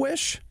Death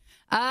Wish.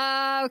 Okay,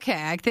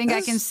 I think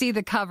I can see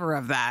the cover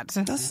of that.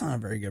 That's not a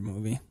very good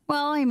movie.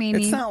 Well, I mean,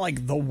 it's not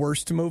like the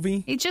worst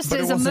movie. It just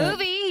is a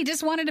movie. He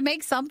just wanted to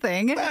make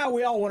something. Well,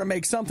 we all want to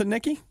make something,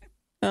 Nikki.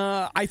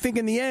 I think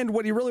in the end,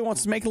 what he really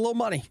wants is make a little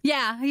money.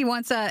 Yeah, he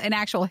wants an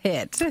actual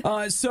hit.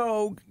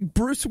 So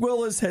Bruce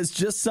Willis has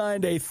just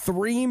signed a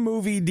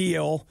 3-movie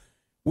deal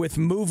with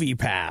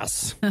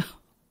MoviePass.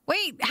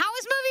 Wait, how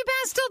is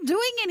MoviePass still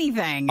doing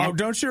anything? Oh,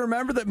 don't you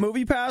remember that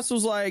MoviePass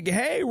was like,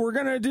 hey, we're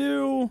going to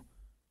do,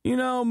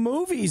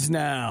 movies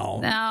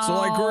now. No. So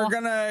like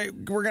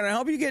we're gonna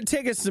help you get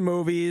tickets to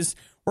movies.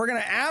 We're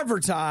going to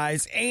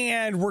advertise,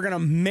 and we're going to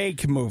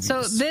make movies.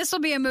 So this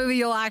will be a movie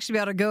you'll actually be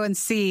able to go and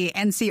see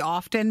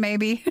often,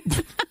 maybe?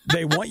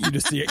 They want you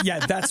to see it. Yeah,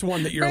 that's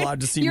one that you're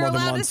allowed to see more than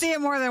once. You're allowed to see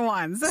it more than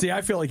once. See,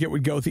 I feel like it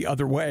would go the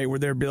other way, where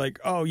they'd be like,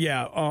 oh,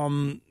 yeah,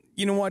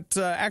 you know what?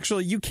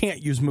 Actually, you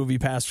can't use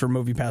MoviePass for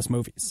MoviePass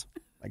movies.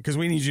 Because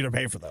we need you to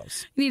pay for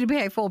those. You need to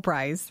pay full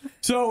price.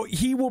 So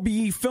he will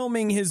be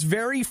filming his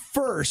very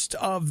first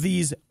of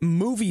these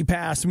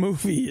MoviePass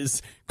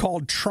movies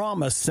called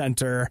Trauma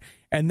Center.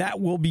 And that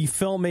will be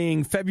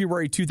filming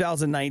February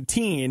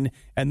 2019.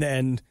 And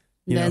then,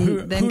 who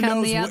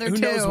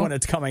knows when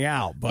it's coming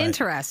out. But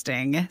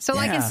interesting. So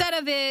like instead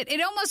of it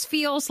almost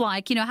feels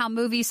like, how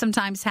movies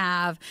sometimes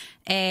have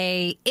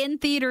a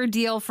in-theater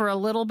deal for a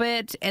little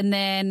bit and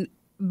then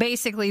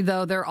basically,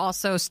 though, they're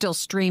also still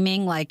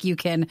streaming. Like you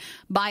can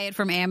buy it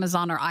from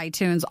Amazon or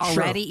iTunes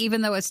already,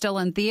 even though it's still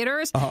in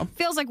theaters.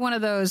 Feels like one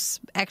of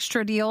those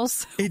extra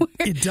deals.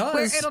 It does.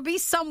 Where it'll be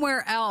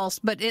somewhere else,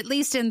 but at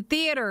least in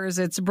theaters,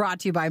 it's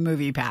brought to you by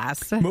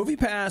MoviePass.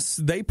 MoviePass,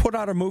 they put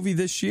out a movie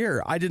this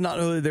year. I did not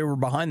know that they were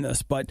behind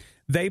this, but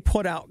they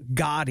put out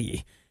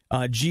Gotti.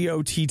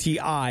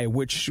 Gotti,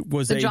 which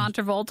was the John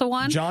Travolta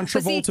one? John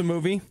Travolta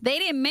movie. They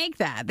didn't make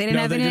that. They didn't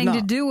have anything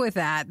to do with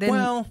that. Then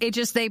well, it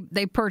just they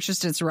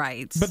purchased its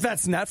rights. But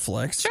that's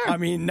Netflix. Sure. I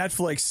mean,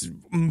 Netflix,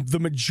 the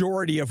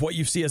majority of what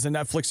you see as a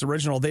Netflix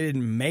original, they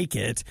didn't make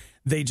it.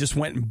 They just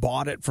went and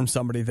bought it from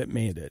somebody that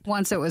made it.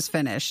 Once it was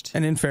finished.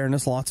 And in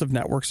fairness, lots of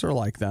networks are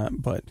like that.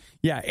 But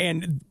yeah,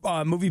 and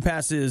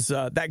MoviePass is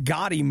that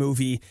Gotti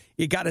movie,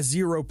 it got a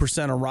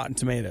 0% on Rotten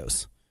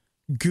Tomatoes.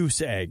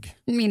 Goose egg.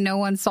 I mean, no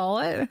one saw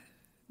it?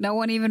 No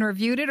one even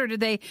reviewed it? Or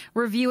did they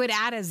review it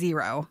at a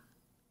 0?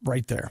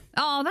 Right there.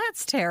 Oh,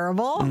 that's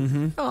terrible.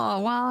 Mm-hmm. Oh,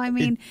 well, I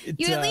mean,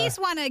 you at least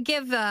want to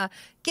give a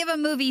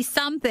movie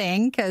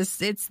something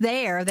because it's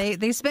there.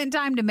 They spent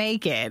time to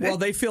make it. Well,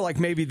 they feel like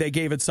maybe they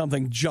gave it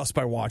something just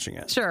by watching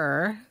it.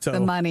 Sure. So the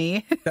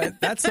money.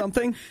 That's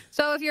something.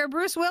 So if you're a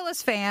Bruce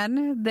Willis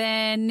fan,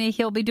 then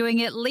he'll be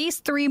doing at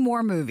least 3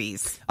 more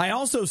movies. I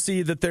also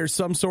see that there's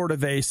some sort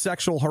of a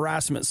sexual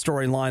harassment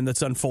storyline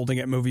that's unfolding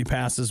at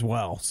MoviePass as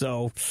well.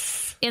 So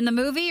in the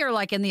movie or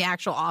like in the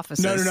actual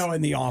offices? No,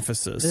 in the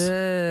offices.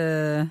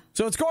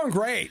 So it's going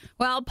great.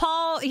 Well,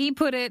 Paul, he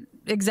put it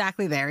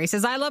exactly there. He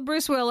says, I love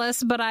Bruce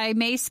Willis, but I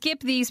may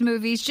skip these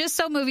movies just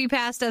so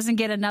MoviePass doesn't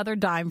get another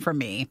dime from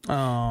me.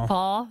 Oh.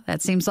 Paul,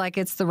 that seems like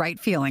it's the right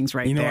feelings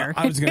right there.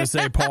 What? I was going to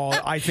say, Paul,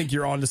 I think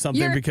you're onto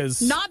something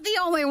because not the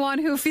only one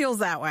who feels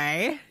that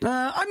way.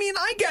 I mean,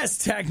 I guess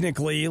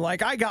technically,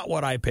 like I got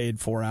what I paid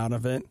for out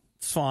of it.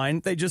 It's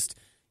fine. They just,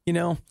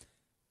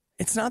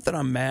 it's not that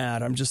I'm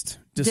mad. I'm just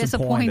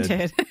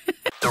disappointed.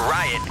 The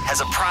Riot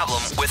has a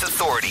problem with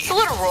authority. It's a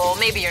little rule.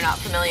 Maybe you're not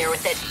familiar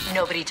with it.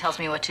 Nobody tells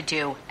me what to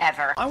do,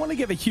 ever. I want to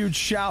give a huge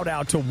shout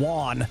out to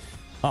Juan.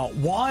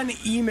 Juan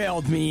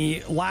emailed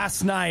me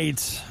last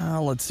night.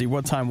 Let's see,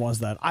 what time was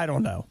that? I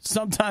don't know.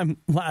 Sometime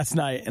last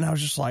night. And I was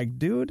just like,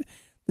 dude,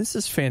 this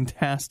is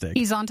fantastic.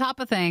 He's on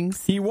top of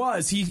things. He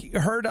was. He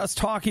heard us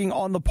talking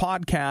on the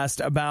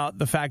podcast about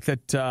the fact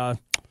that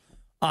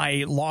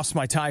I lost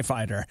my TIE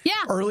Fighter. Yeah.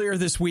 Earlier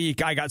this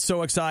week, I got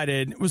so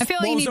excited. I feel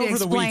like you need to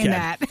explain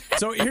that.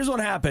 So here's what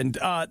happened.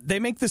 They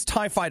make this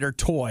TIE Fighter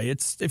toy.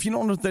 If you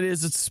don't know what that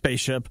is, it's a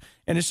spaceship,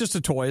 and it's just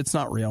a toy. It's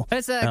not real. But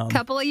it's a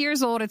couple of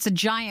years old. It's a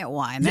giant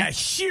one. Yeah,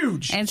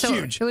 huge. And so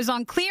huge. it was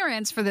on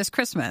clearance for this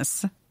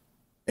Christmas.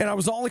 And I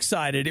was all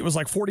excited. It was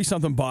like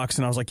 $40-something bucks,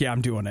 and I was like, yeah,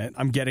 I'm doing it.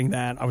 I'm getting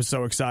that. I was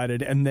so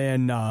excited. And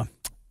then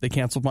they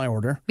canceled my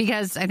order.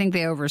 Because I think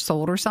they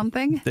oversold or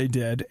something. They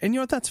did. And you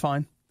know what? That's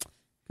fine.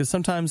 Because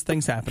sometimes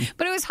things happen.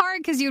 But it was hard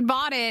because you'd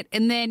bought it,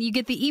 and then you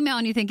get the email,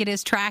 and you think it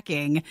is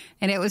tracking,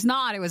 and it was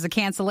not. It was a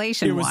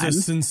cancellation. It was a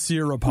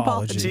sincere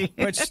apology.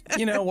 Which,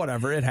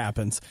 whatever. It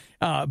happens.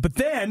 But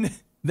then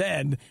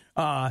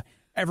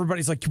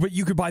everybody's like, but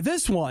you could buy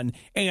this one.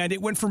 And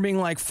it went from being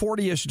like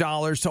 $40-ish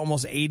to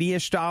almost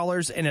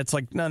 $80-ish. And it's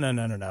like,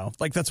 no.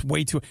 Like, that's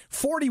way too...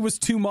 40 was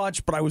too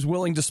much, but I was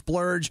willing to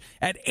splurge.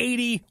 At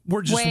 80,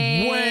 we're just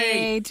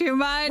way too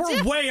much.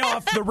 We're way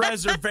off the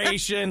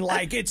reservation.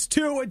 Like, it's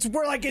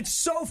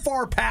so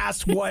far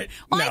past what...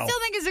 Well, I still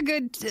think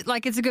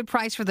it's a good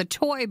price for the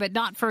toy, but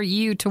not for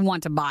you to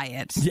want to buy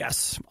it.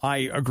 Yes,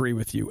 I agree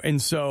with you.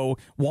 And so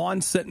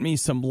Juan sent me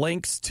some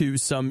links to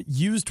some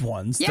used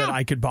ones that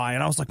I could buy.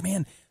 And I was like,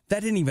 man, that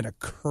didn't even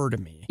occur to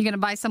me. You going to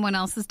buy someone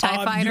else's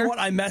TIE Fighter? You know what?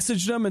 I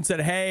messaged them and said,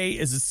 hey,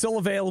 is it still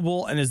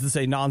available? And is this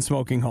a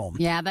non-smoking home?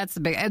 Yeah, that's the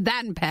big...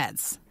 That and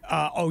pets.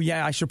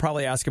 I should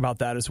probably ask about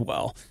that as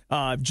well.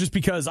 Just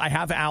because I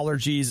have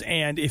allergies,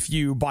 and if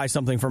you buy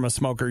something from a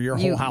smoker, your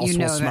whole house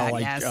will smell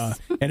like... Yes.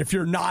 And if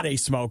you're not a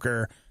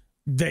smoker...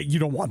 you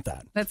don't want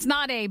that. That's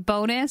not a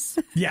bonus.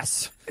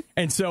 Yes.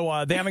 And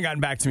so they haven't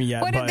gotten back to me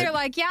yet. What if they're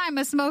like, yeah, I'm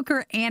a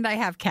smoker and I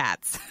have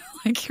cats?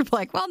 Like, you're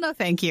like, well, no,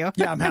 thank you.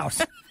 Yeah, I'm out.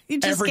 He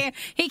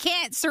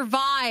can't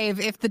survive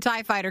if the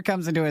TIE Fighter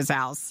comes into his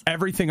house.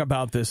 Everything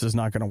about this is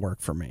not going to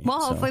work for me. Well,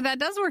 hopefully that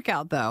does work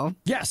out, though.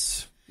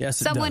 Yes. Yes,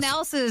 Someone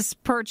else's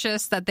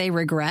purchase that they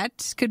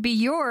regret could be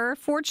your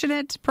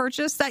fortunate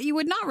purchase that you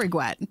would not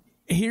regret.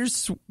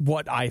 Here's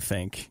what I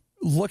think.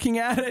 Looking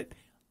at it,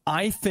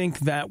 I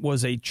think that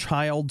was a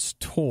child's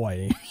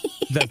toy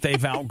that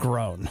they've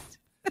outgrown.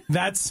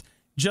 That's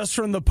just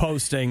from the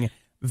posting.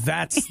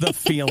 That's the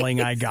feeling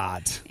I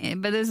got.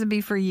 But this would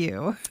be for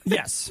you.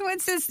 Yes. So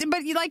but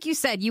like you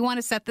said, you want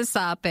to set this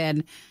up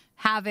and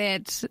have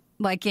it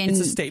like in... It's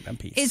a statement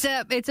piece.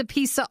 It's a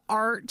piece of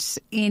art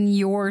in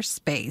your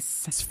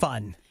space. It's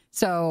fun.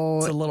 So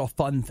it's a little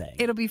fun thing.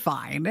 It'll be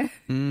fine.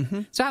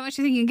 Mm-hmm. So how much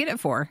do you think you can get it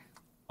for?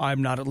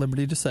 I'm not at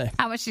liberty to say.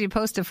 How much did you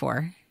post it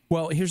for?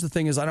 Well, here's the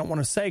thing is I don't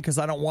want to say because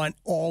I don't want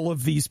all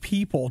of these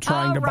people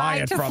trying to buy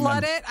it from him. To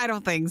flood it? I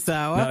don't think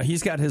so. No,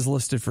 he's got his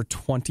listed for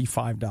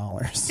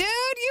 $25. Dude,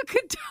 you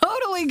could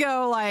totally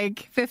go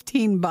like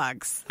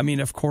 $15. I mean,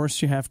 of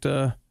course, you have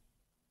to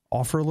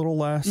offer a little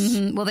less.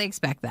 Mm-hmm. Well, they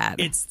expect that.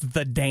 It's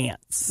the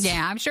dance.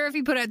 Yeah, I'm sure if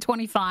he put it at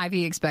 25,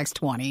 he expects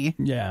 20.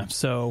 Yeah,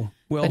 so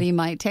but he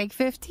might take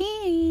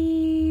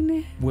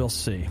 15. We'll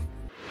see.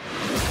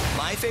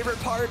 My favorite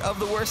part of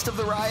the worst of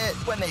the riot,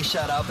 when they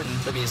shut up and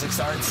the music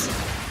starts.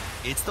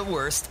 It's the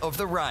worst of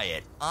the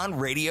riot on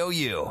Radio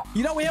U.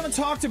 You know, we haven't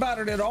talked about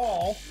it at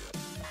all,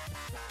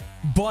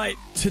 but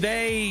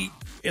today,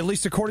 at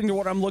least according to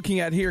what I'm looking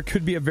at here,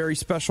 could be a very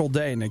special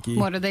day, Nikki.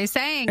 What are they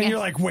saying? And you're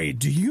like, wait,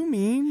 do you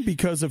mean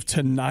because of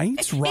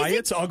tonight's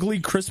Riot's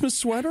ugly Christmas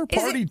sweater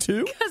party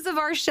too? Because of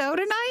our show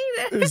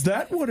tonight? Is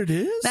that what it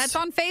is? That's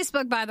on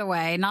Facebook, by the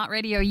way, not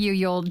Radio U.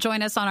 You'll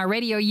join us on our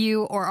Radio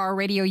U or our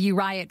Radio U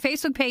Riot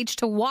Facebook page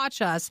to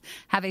watch us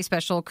have a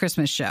special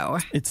Christmas show.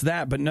 It's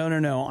that, but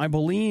no. I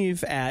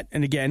believe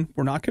and again,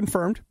 we're not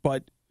confirmed,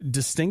 but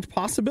distinct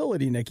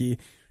possibility, Nikki,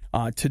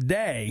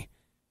 today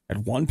at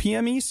 1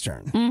 p.m.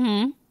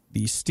 Eastern,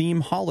 the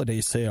Steam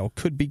holiday sale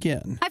could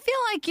begin. I feel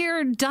like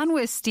you're done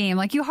with Steam.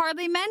 Like, you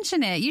hardly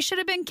mention it. You should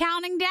have been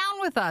counting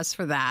down with us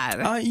for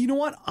that. You know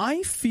what?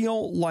 I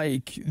feel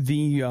like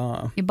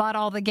you bought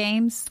all the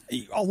games?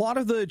 A lot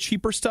of the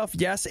cheaper stuff,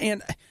 yes.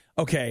 And,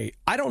 okay,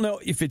 I don't know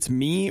if it's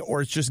me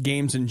or it's just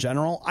games in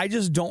general. I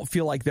just don't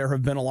feel like there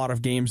have been a lot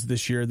of games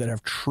this year that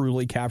have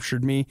truly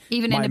captured me.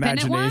 Even my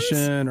independent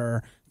imagination ones?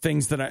 Or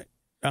things that I...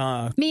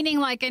 Meaning,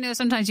 like, I know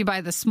sometimes you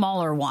buy the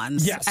smaller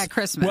ones at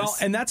Christmas. Well,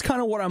 and that's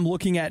kind of what I'm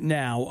looking at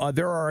now.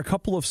 There are a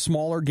couple of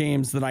smaller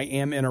games that I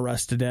am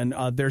interested in.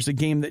 There's a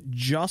game that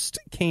just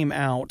came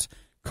out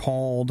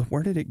called,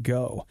 where did it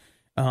go?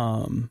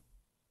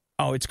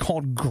 It's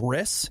called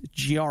Gris,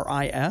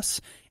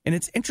 Gris. And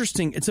it's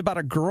interesting. It's about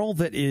a girl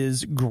that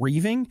is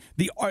grieving.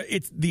 The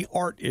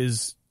art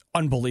is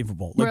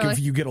unbelievable. Like, really? If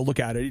you get a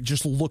look at it, it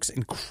just looks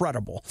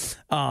incredible.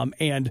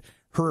 And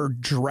her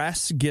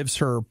dress gives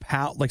her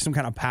some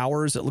kind of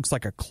powers. It looks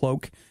like a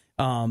cloak.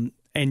 And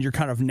you're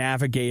kind of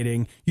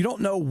navigating. You don't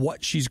know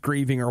what she's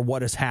grieving or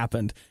what has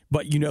happened,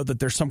 but you know that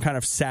there's some kind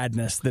of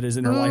sadness that is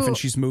in her life and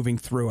she's moving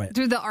through it.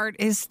 Dude, the art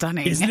is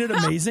stunning. Isn't it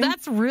amazing?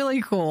 That's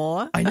really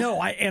cool. I know.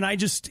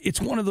 It's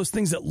one of those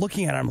things that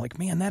looking at it, I'm like,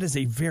 man, that is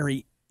a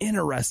very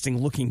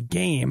interesting looking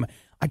game.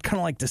 I'd kind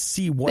of like to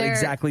see what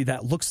exactly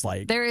that looks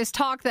like. There is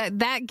talk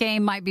that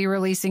game might be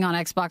releasing on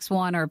Xbox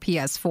One or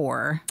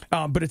PS4.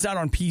 But it's out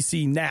on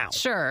PC now.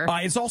 Sure.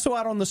 It's also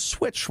out on the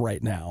Switch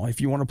right now,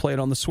 if you want to play it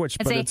on the Switch.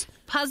 It's a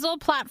puzzle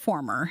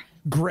platformer.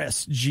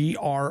 Gris,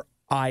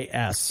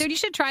 Gris. Dude, you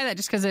should try that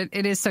just because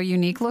it is so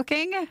unique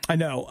looking. I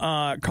know.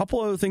 A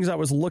couple other things I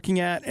was looking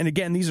at, and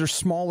again, these are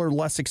smaller,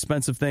 less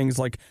expensive things,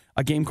 like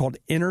a game called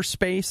Inner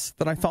Space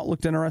that I thought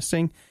looked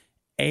interesting.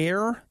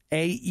 Air,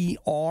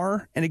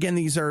 AER. And again,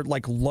 these are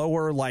like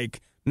lower,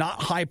 like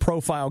not high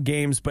profile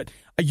games, but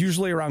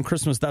usually around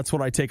Christmas, that's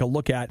what I take a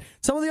look at.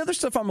 Some of the other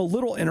stuff I'm a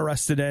little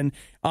interested in,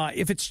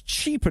 if it's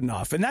cheap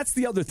enough. And that's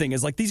the other thing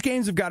is like these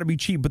games have got to be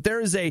cheap, but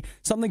there is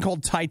something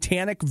called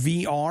Titanic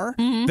VR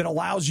that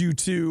allows you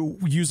to,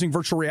 using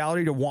virtual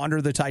reality, to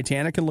wander the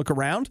Titanic and look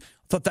around.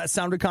 Thought that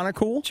sounded kind of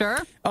cool. Sure.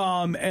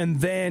 And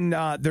then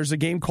there's a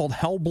game called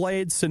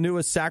Hellblade: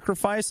 Senua's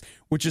Sacrifice,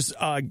 which is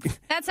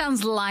that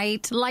sounds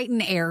light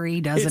and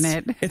airy, doesn't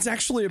it? It's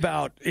actually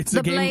about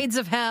the blades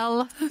of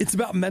hell. It's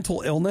about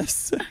mental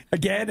illness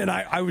again, and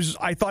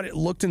I thought it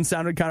looked and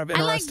sounded kind of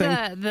interesting.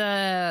 I like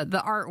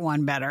the art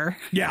one better.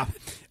 Yeah.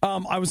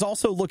 I was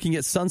also looking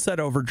at Sunset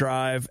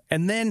Overdrive,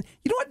 and then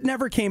you know what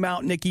never came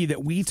out, Nikki,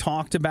 that we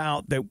talked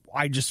about that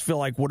I just feel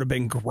like would have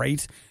been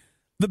great.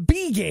 The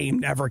Bee game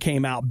never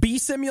came out. Bee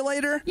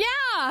Simulator?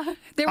 Yeah.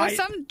 There was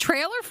some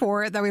trailer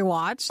for it that we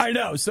watched. I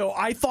know. So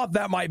I thought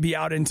that might be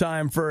out in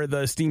time for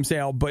the Steam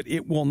sale, but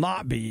it will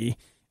not be.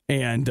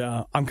 And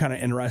I'm kind of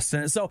interested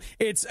in it. So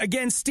it's,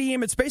 again,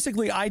 Steam. It's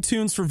basically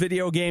iTunes for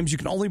video games. You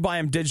can only buy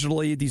them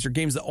digitally. These are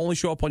games that only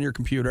show up on your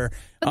computer.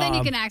 But then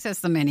you can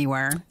access them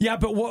anywhere. Yeah,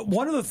 but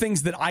one of the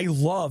things that I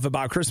love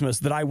about Christmas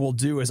that I will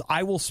do is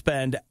I will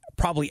spend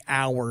probably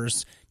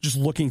hours just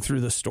looking through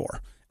the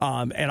store.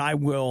 And I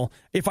will,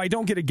 if I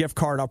don't get a gift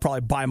card, I'll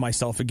probably buy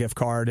myself a gift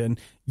card and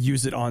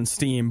use it on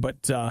Steam.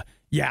 But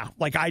yeah,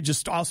 like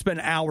I'll spend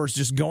hours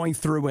just going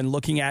through and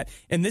looking at,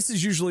 and this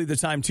is usually the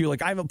time too,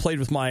 like I haven't played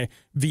with my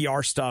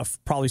VR stuff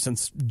probably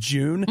since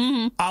June.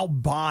 Mm-hmm. I'll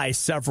buy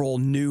several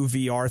new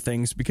VR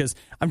things because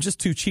I'm just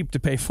too cheap to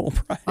pay full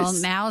price. Well,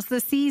 now's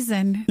the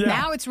season. Yeah.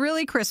 Now it's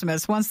really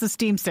Christmas once the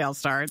Steam sale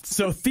starts.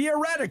 So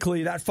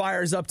theoretically, that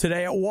fires up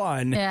today at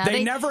 1. Yeah,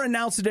 they never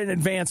announce it in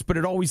advance, but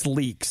it always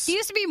leaks. It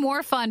used to be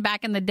more fun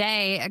back in the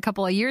day. A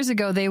couple of years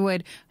ago, they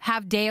would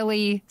have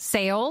daily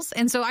sales.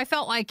 And so I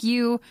felt like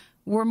you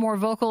were more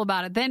vocal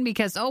about it then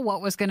because,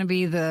 what was going to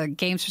be the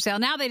games for sale?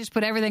 Now they just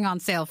put everything on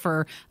sale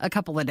for a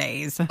couple of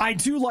days. I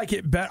do like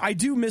it better. I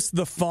do miss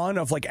the fun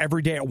of like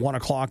every day at 1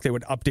 o'clock they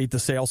would update the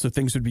sale so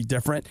things would be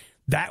different.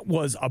 That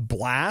was a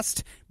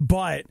blast,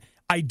 but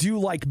I do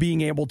like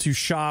being able to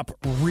shop,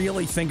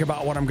 really think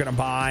about what I'm going to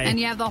buy. And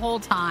you have the whole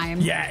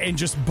time. Yeah, and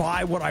just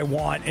buy what I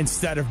want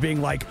instead of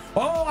being like,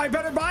 I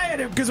better buy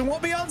it because it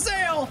won't be on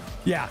sale.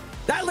 Yeah,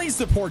 that leads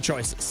to poor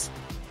choices.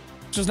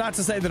 Which is not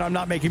to say that I'm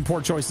not making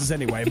poor choices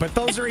anyway, but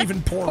those are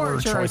even poorer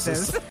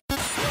choices.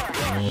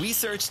 We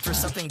searched for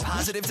something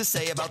positive to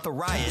say about the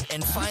riot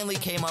and finally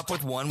came up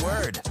with one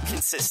word.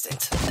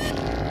 Consistent.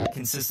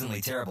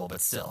 Consistently terrible,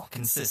 but still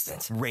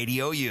consistent.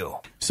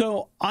 RadioU.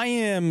 So I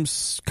am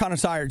kind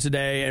of tired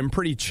today and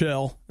pretty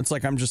chill. It's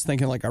like I'm just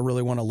thinking like I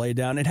really want to lay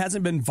down. It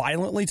hasn't been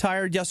violently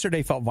tired.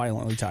 Yesterday felt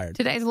violently tired.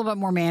 Today's a little bit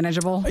more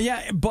manageable.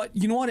 Yeah, but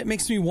you know what? It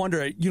makes me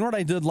wonder. You know what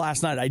I did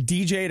last night? I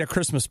DJ'd a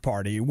Christmas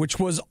party, which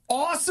was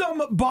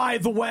awesome, by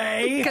the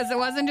way. Because it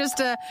wasn't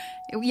just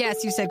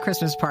yes, you said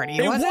Christmas party.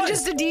 It wasn't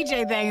just a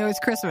DJ thing. It was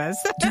Christmas.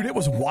 Dude, it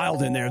was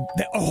wild in there.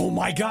 Oh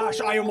my gosh,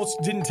 I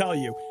almost didn't tell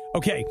you.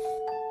 Okay.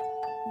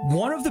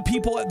 One of the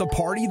people at the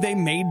party, they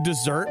made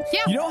dessert.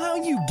 Yeah. You know how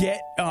you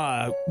get,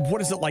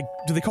 what is it like?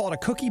 Do they call it a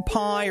cookie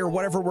pie or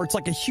whatever, where it's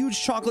like a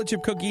huge chocolate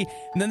chip cookie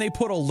and then they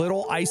put a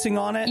little icing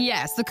on it?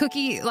 Yes, the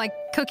cookie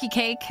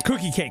cake.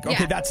 Cookie cake. Okay,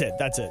 yeah. That's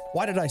it.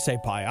 Why did I say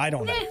pie? I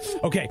don't know.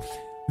 Okay.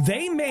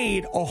 They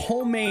made a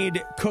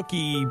homemade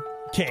cookie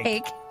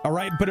cake. All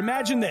right. But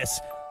imagine this.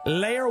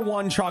 Layer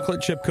 1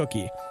 chocolate chip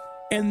cookie.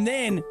 And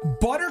then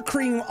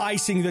buttercream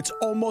icing that's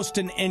almost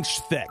an inch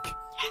thick.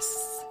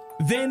 Yes.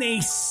 Then a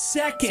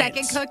second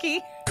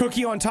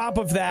cookie on top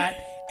of that,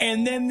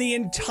 and then the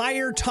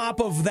entire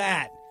top of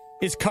that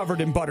is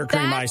covered in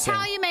buttercream icing.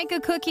 That's how you make a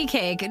cookie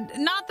cake.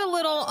 Not the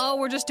little,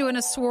 we're just doing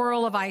a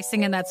swirl of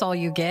icing and that's all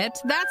you get.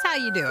 That's how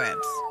you do it.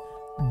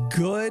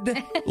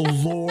 Good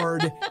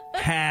Lord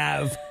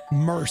have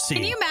mercy.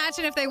 Can you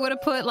imagine if they would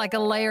have put like a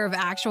layer of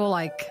actual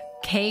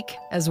cake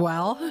as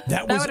well?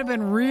 That would have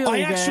been really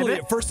good. Actually,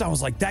 at first I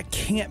was like, that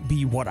can't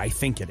be what I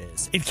think it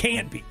is. It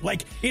can't be.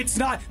 Like, it's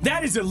not.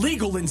 That is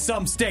illegal in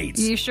some states.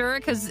 You sure?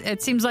 Because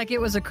it seems like it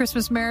was a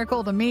Christmas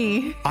miracle to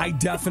me. I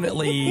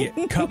definitely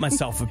cut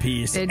myself a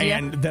piece. Did you?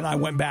 And then I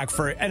went back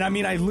for it. And I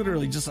mean, I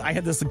literally I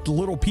had this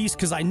little piece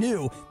because I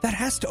knew that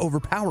has to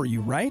overpower you,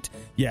 right?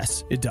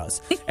 Yes, it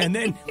does. And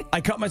then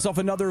I cut myself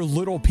another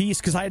little piece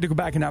because I had to go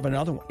back and have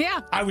another one. Yeah.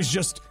 I was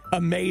just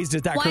amazed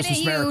at that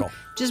Christmas miracle. Why don't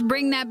you just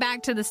bring that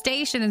back to the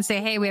station and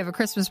say, hey, we have a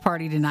Christmas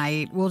party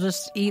tonight. We'll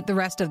just eat the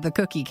rest of the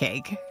cookie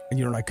cake. And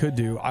you know what I could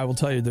do? I will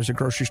tell you, there's a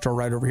grocery store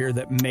right over here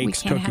that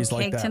makes cookies like that.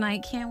 We can't have cake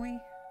tonight, can we?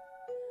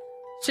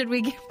 Should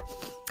we?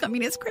 I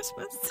mean, it's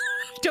Christmas.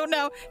 Don't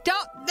know.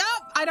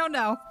 I don't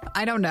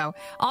know.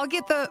 I'll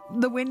get the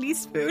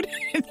Wendy's food.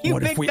 And you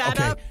pick that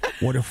up.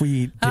 What if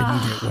we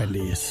didn't get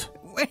Wendy's?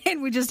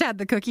 And we just had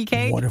the cookie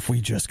cake? What if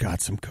we just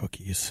got some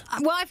cookies?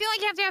 Well, I feel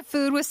like you have to have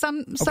food with some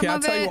of it. I'll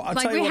tell you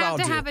we what have I'll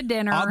to do. have a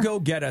dinner. I'll go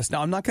get us.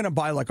 Now, I'm not going to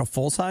buy like a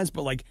full size,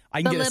 but like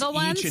I can The get us little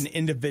ones? each an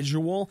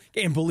individual.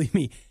 And believe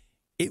me,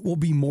 it will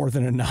be more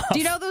than enough. Do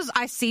you know those?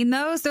 I've seen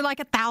those. They're like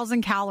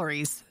 1,000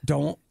 calories.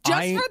 Just for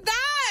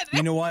that.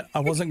 You know what?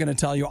 I wasn't going to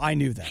tell you. I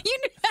knew that. You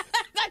knew,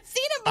 I've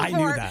seen it before. I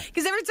knew that.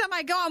 Because every time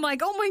I go, I'm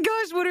like, oh my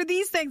gosh, what are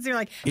these things? They're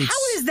like, how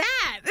is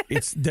that?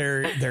 It's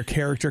their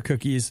character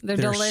cookies. They're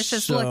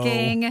delicious so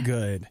looking.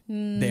 Good.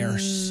 They're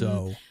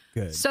so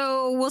good.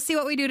 So we'll see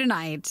what we do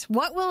tonight.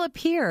 What will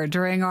appear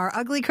during our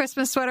ugly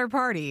Christmas sweater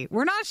party?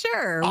 We're not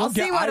sure. We'll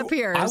see what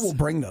appears. I will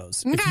bring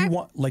those. Okay. If you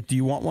want, like, do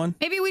you want one?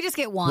 Maybe we just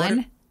get one.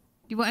 Do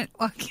you want?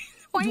 Why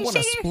You you want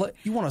to shaking? split?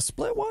 You want to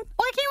split one?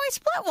 Why can't we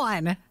split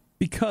one?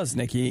 Because,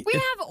 Nikki, We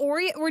have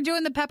Oreo. We're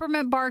doing the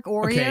peppermint bark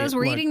Oreos. Okay,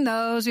 We're look. eating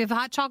those. We have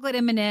hot chocolate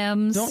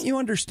M&Ms. don't you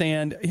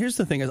understand? Here's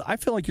the thing: is I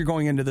feel like you're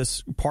going into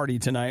this party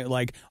tonight.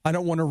 Like, I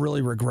don't want to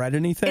really regret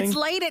anything. It's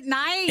late at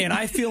night, and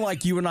I feel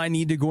like you and I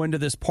need to go into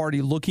this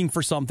party looking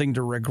for something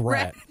to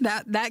regret.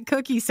 That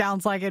cookie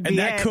sounds like it'd And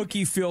be that it.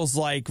 cookie feels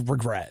like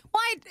regret.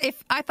 Why?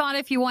 I thought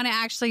if you want to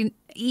actually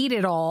eat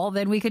it all,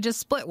 then we could just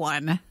split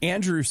one.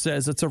 Andrew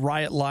says it's a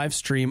Riot live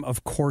stream.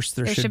 Of course,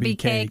 there should be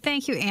cake.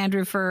 Thank you,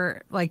 Andrew,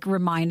 for like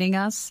reminding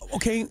us.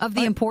 Okay, of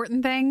the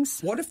important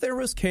things. What if there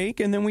was cake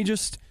and then we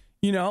just,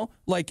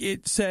 like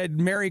it said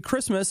Merry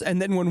Christmas,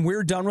 and then when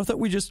we're done with it,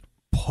 we just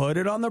put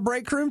it on the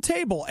break room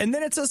table, and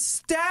then it's a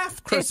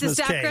staff Christmas It's a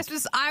staff cake.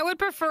 Christmas. I would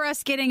prefer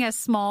us getting a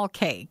small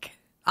cake,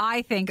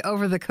 I think,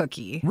 over the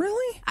cookie.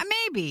 Really?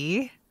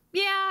 Maybe.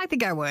 Yeah, I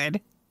think I would.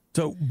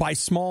 So by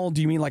small,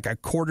 do you mean like a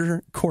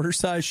quarter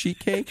size sheet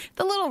cake?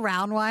 The little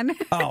round one.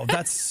 Oh,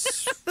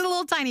 that's the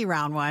little tiny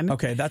round one.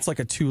 okay. That's like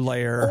a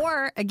 2-layer.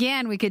 Or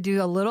again, we could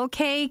do a little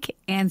cake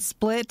and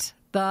split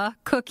the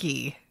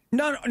cookie.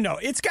 No.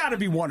 It's got to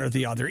be one or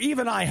the other.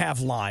 Even I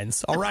have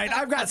lines. All right,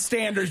 I've got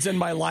standards in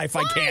my life.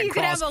 I can't you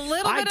could cross. have a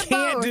little bit of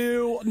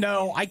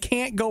both. I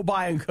can't go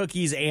buying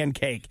cookies and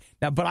cake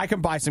now, but I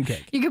can buy some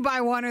cake. You could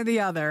buy one or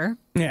the other.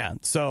 Yeah.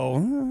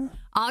 So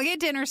I'll get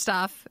dinner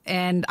stuff,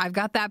 and I've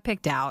got that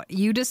picked out.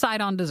 You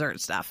decide on dessert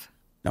stuff.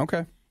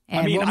 okay.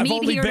 And we'll I've meet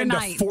only here been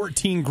tonight. to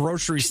 14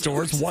 grocery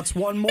stores. What's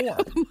one more?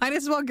 Might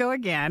as well go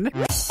again.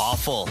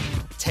 Awful,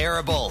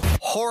 terrible,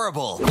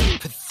 horrible,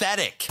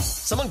 pathetic.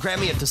 Someone grab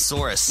me a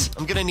thesaurus.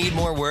 I'm gonna need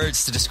more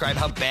words to describe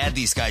how bad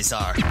these guys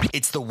are.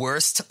 It's the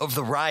worst of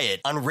the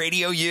riot on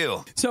Radio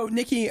U. So,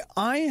 Nikki,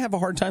 I have a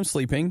hard time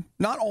sleeping.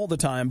 Not all the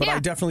time, but I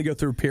definitely go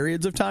through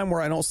periods of time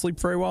where I don't sleep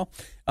very well.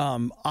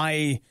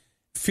 I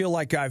feel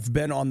like I've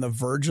been on the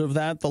verge of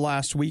that the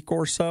last week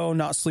or so,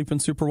 not sleeping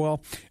super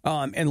well.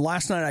 And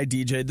last night I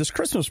DJ'd this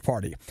Christmas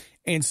party.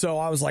 And so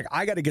I was like,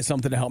 I got to get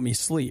something to help me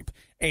sleep.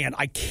 And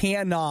I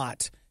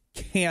cannot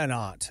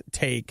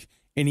take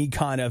any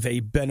kind of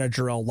a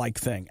Benadryl-like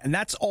thing. And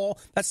that's all,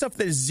 that stuff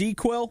that is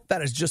Z-Quil,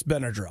 that is just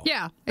Benadryl.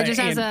 Yeah, it just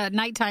has a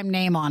nighttime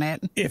name on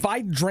it. If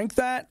I drink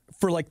that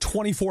for like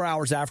 24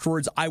 hours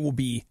afterwards, I will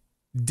be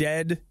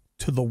dead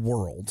to the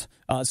world.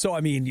 So,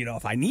 I mean,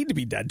 if I need to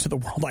be dead to the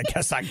world, I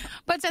guess I...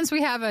 But since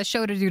we have a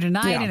show to do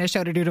tonight and a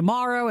show to do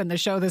tomorrow and the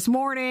show this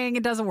morning,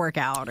 it doesn't work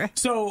out.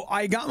 So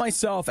I got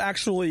myself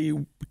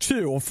actually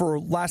two for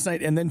last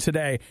night and then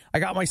today. I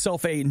got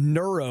myself a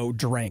neuro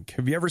drink.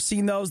 Have you ever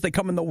seen those? They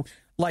come in the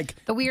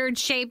weird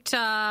shaped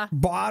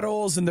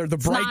bottles, and they're the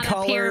bright not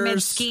colors. A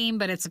pyramid scheme,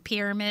 but it's a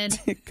pyramid.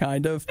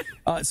 Kind of.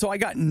 So I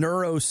got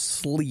neuro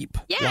sleep.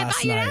 Yeah, I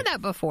thought you had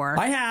that before.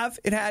 I have.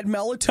 It had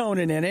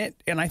melatonin in it,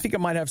 and I think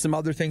it might have some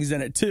other things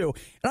in it too.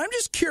 And I'm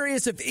just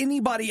curious if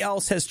anybody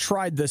else has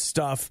tried this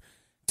stuff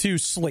to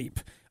sleep.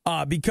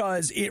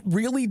 Because it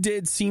really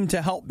did seem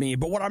to help me.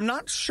 But what I'm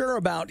not sure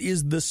about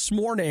is this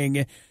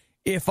morning,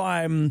 if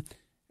I'm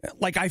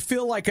like, I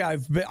feel like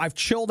I've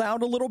chilled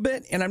out a little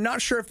bit, and I'm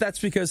not sure if that's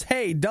because,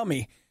 hey,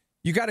 dummy,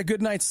 you got a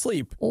good night's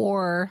sleep,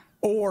 or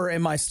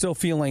am I still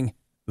feeling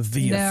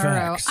the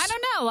effects? I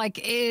don't know.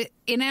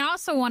 And I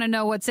also want to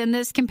know what's in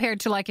this compared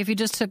to if you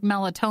just took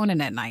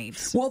melatonin at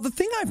night. Well, the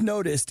thing I've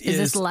noticed is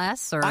this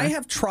less? Or? I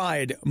have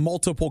tried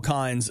multiple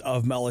kinds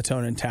of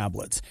melatonin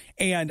tablets,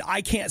 and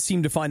I can't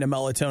seem to find a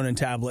melatonin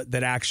tablet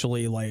that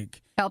actually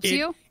helps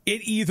you.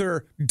 It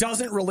either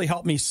doesn't really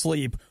help me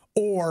sleep,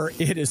 or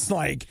it is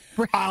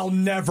I'll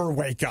never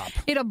wake up.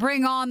 It'll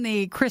bring on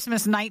the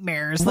Christmas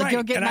nightmares. Right.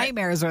 You'll get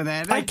nightmares with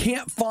it. I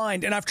can't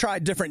find, and I've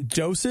tried different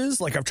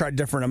doses. I've tried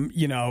different,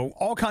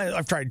 all kinds.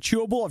 I've tried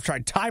chewable. I've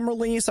tried time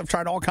release. I've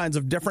tried all kinds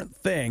of different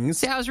things.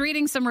 See, I was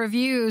reading some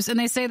reviews, and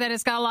they say that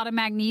it's got a lot of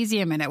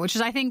magnesium in it, which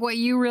is, I think, what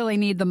you really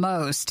need the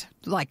most.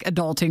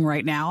 Adulting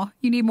right now,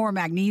 you need more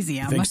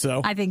magnesium. Think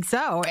so? I think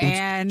so.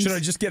 And should I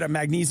just get a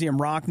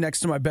magnesium rock next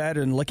to my bed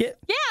and lick it?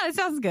 Yeah, that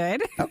sounds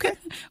good. Okay.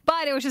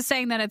 But it was just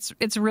saying that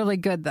it's really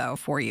good though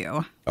for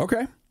you.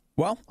 Okay.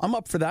 well, I'm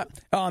up for that.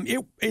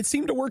 It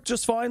seemed to work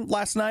just fine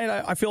last night.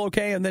 I feel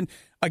okay. And then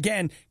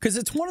again, because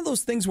it's one of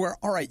those things where,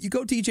 all right, you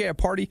go DJ a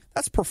party,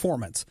 that's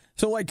performance.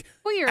 So like,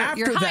 well, you're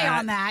high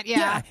on that,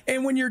 yeah.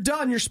 And when you're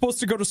done, you're supposed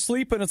to go to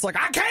sleep, and it's like,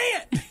 I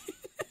can't.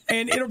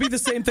 And it'll be the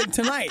same thing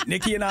tonight.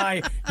 Nikki and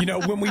I,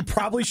 when we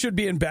probably should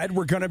be in bed,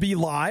 we're going to be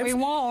live. We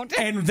won't.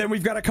 And then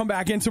we've got to come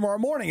back in tomorrow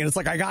morning. And it's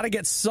like, I got to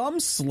get some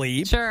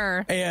sleep.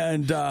 Sure.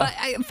 And but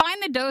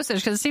find the dosage,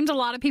 because it seems a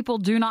lot of people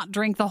do not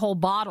drink the whole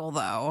bottle,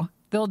 though.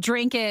 They'll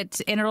drink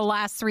it, and it'll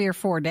last 3 or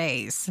 4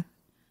 days.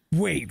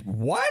 Wait,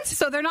 what?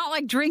 So they're not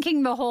like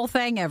drinking the whole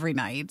thing every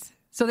night.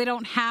 So they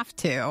don't have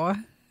to.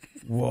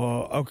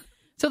 Whoa. Okay.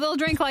 So they'll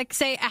drink, like,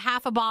 say, a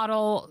half a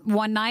bottle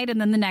one night,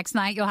 and then the next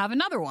night you'll have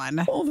another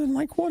one. Well, then,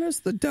 like, what is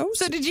the dose?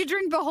 So did you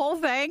drink the whole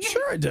thing?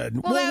 Sure I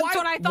did. Well, that's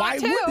what I thought,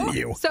 too. Why wouldn't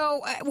you?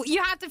 So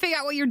you have to figure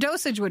out what your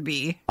dosage would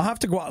be. I'll have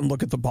to go out and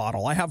look at the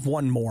bottle. I have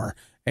one more,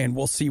 and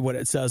we'll see what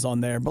it says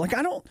on there. But, like,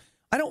 I don't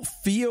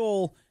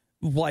feel,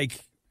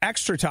 like,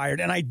 extra tired,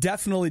 and I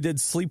definitely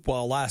did sleep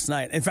well last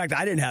night. In fact,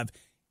 I didn't have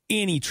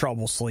any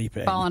trouble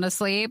sleeping. Falling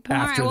asleep.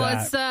 After all right,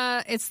 well,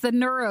 that. it's the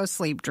neuro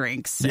sleep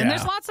drinks. Yeah. And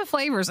there's lots of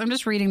flavors. I'm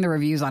just reading the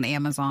reviews on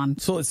Amazon.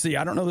 So let's see.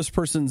 I don't know this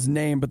person's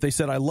name, but they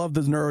said, I love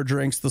the neuro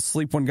drinks. The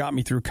sleep one got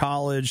me through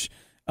college.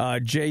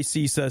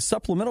 JC says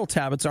supplemental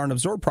tablets aren't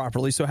absorbed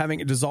properly, so having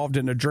it dissolved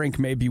in a drink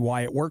may be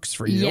why it works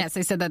for you. Yes,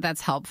 they said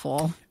that's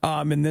helpful.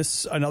 And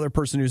another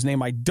person whose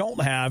name I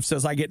don't have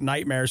says, I get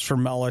nightmares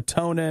from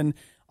melatonin.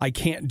 I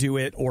can't do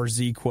it, or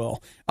ZQuil.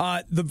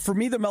 For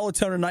me, the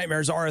melatonin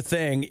nightmares are a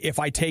thing if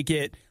I take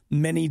it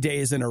many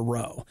days in a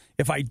row.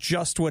 If I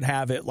just would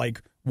have it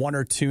like 1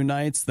 or 2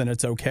 nights, then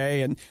it's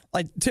okay. And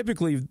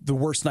typically the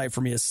worst night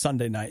for me is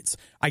Sunday nights.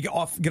 I get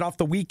off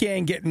the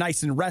weekend, get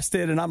nice and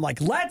rested, and I'm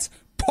like, let's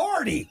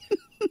party.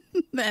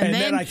 and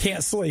then I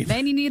can't sleep.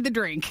 Then you need the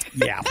drink.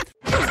 Yeah.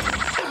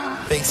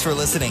 Thanks for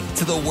listening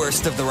to the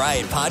Worst of the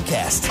Riot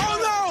podcast. Oh,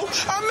 no!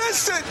 I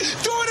missed it!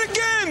 Do it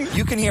again!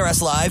 You can hear us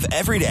live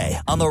every day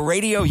on the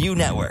RadioU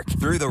network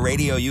through the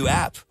RadioU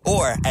app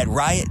or at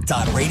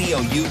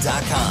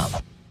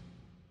riot.radiou.com.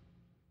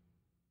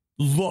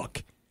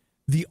 Look,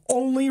 the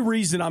only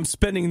reason I'm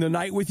spending the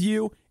night with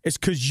you is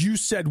because you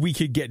said we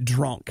could get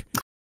drunk.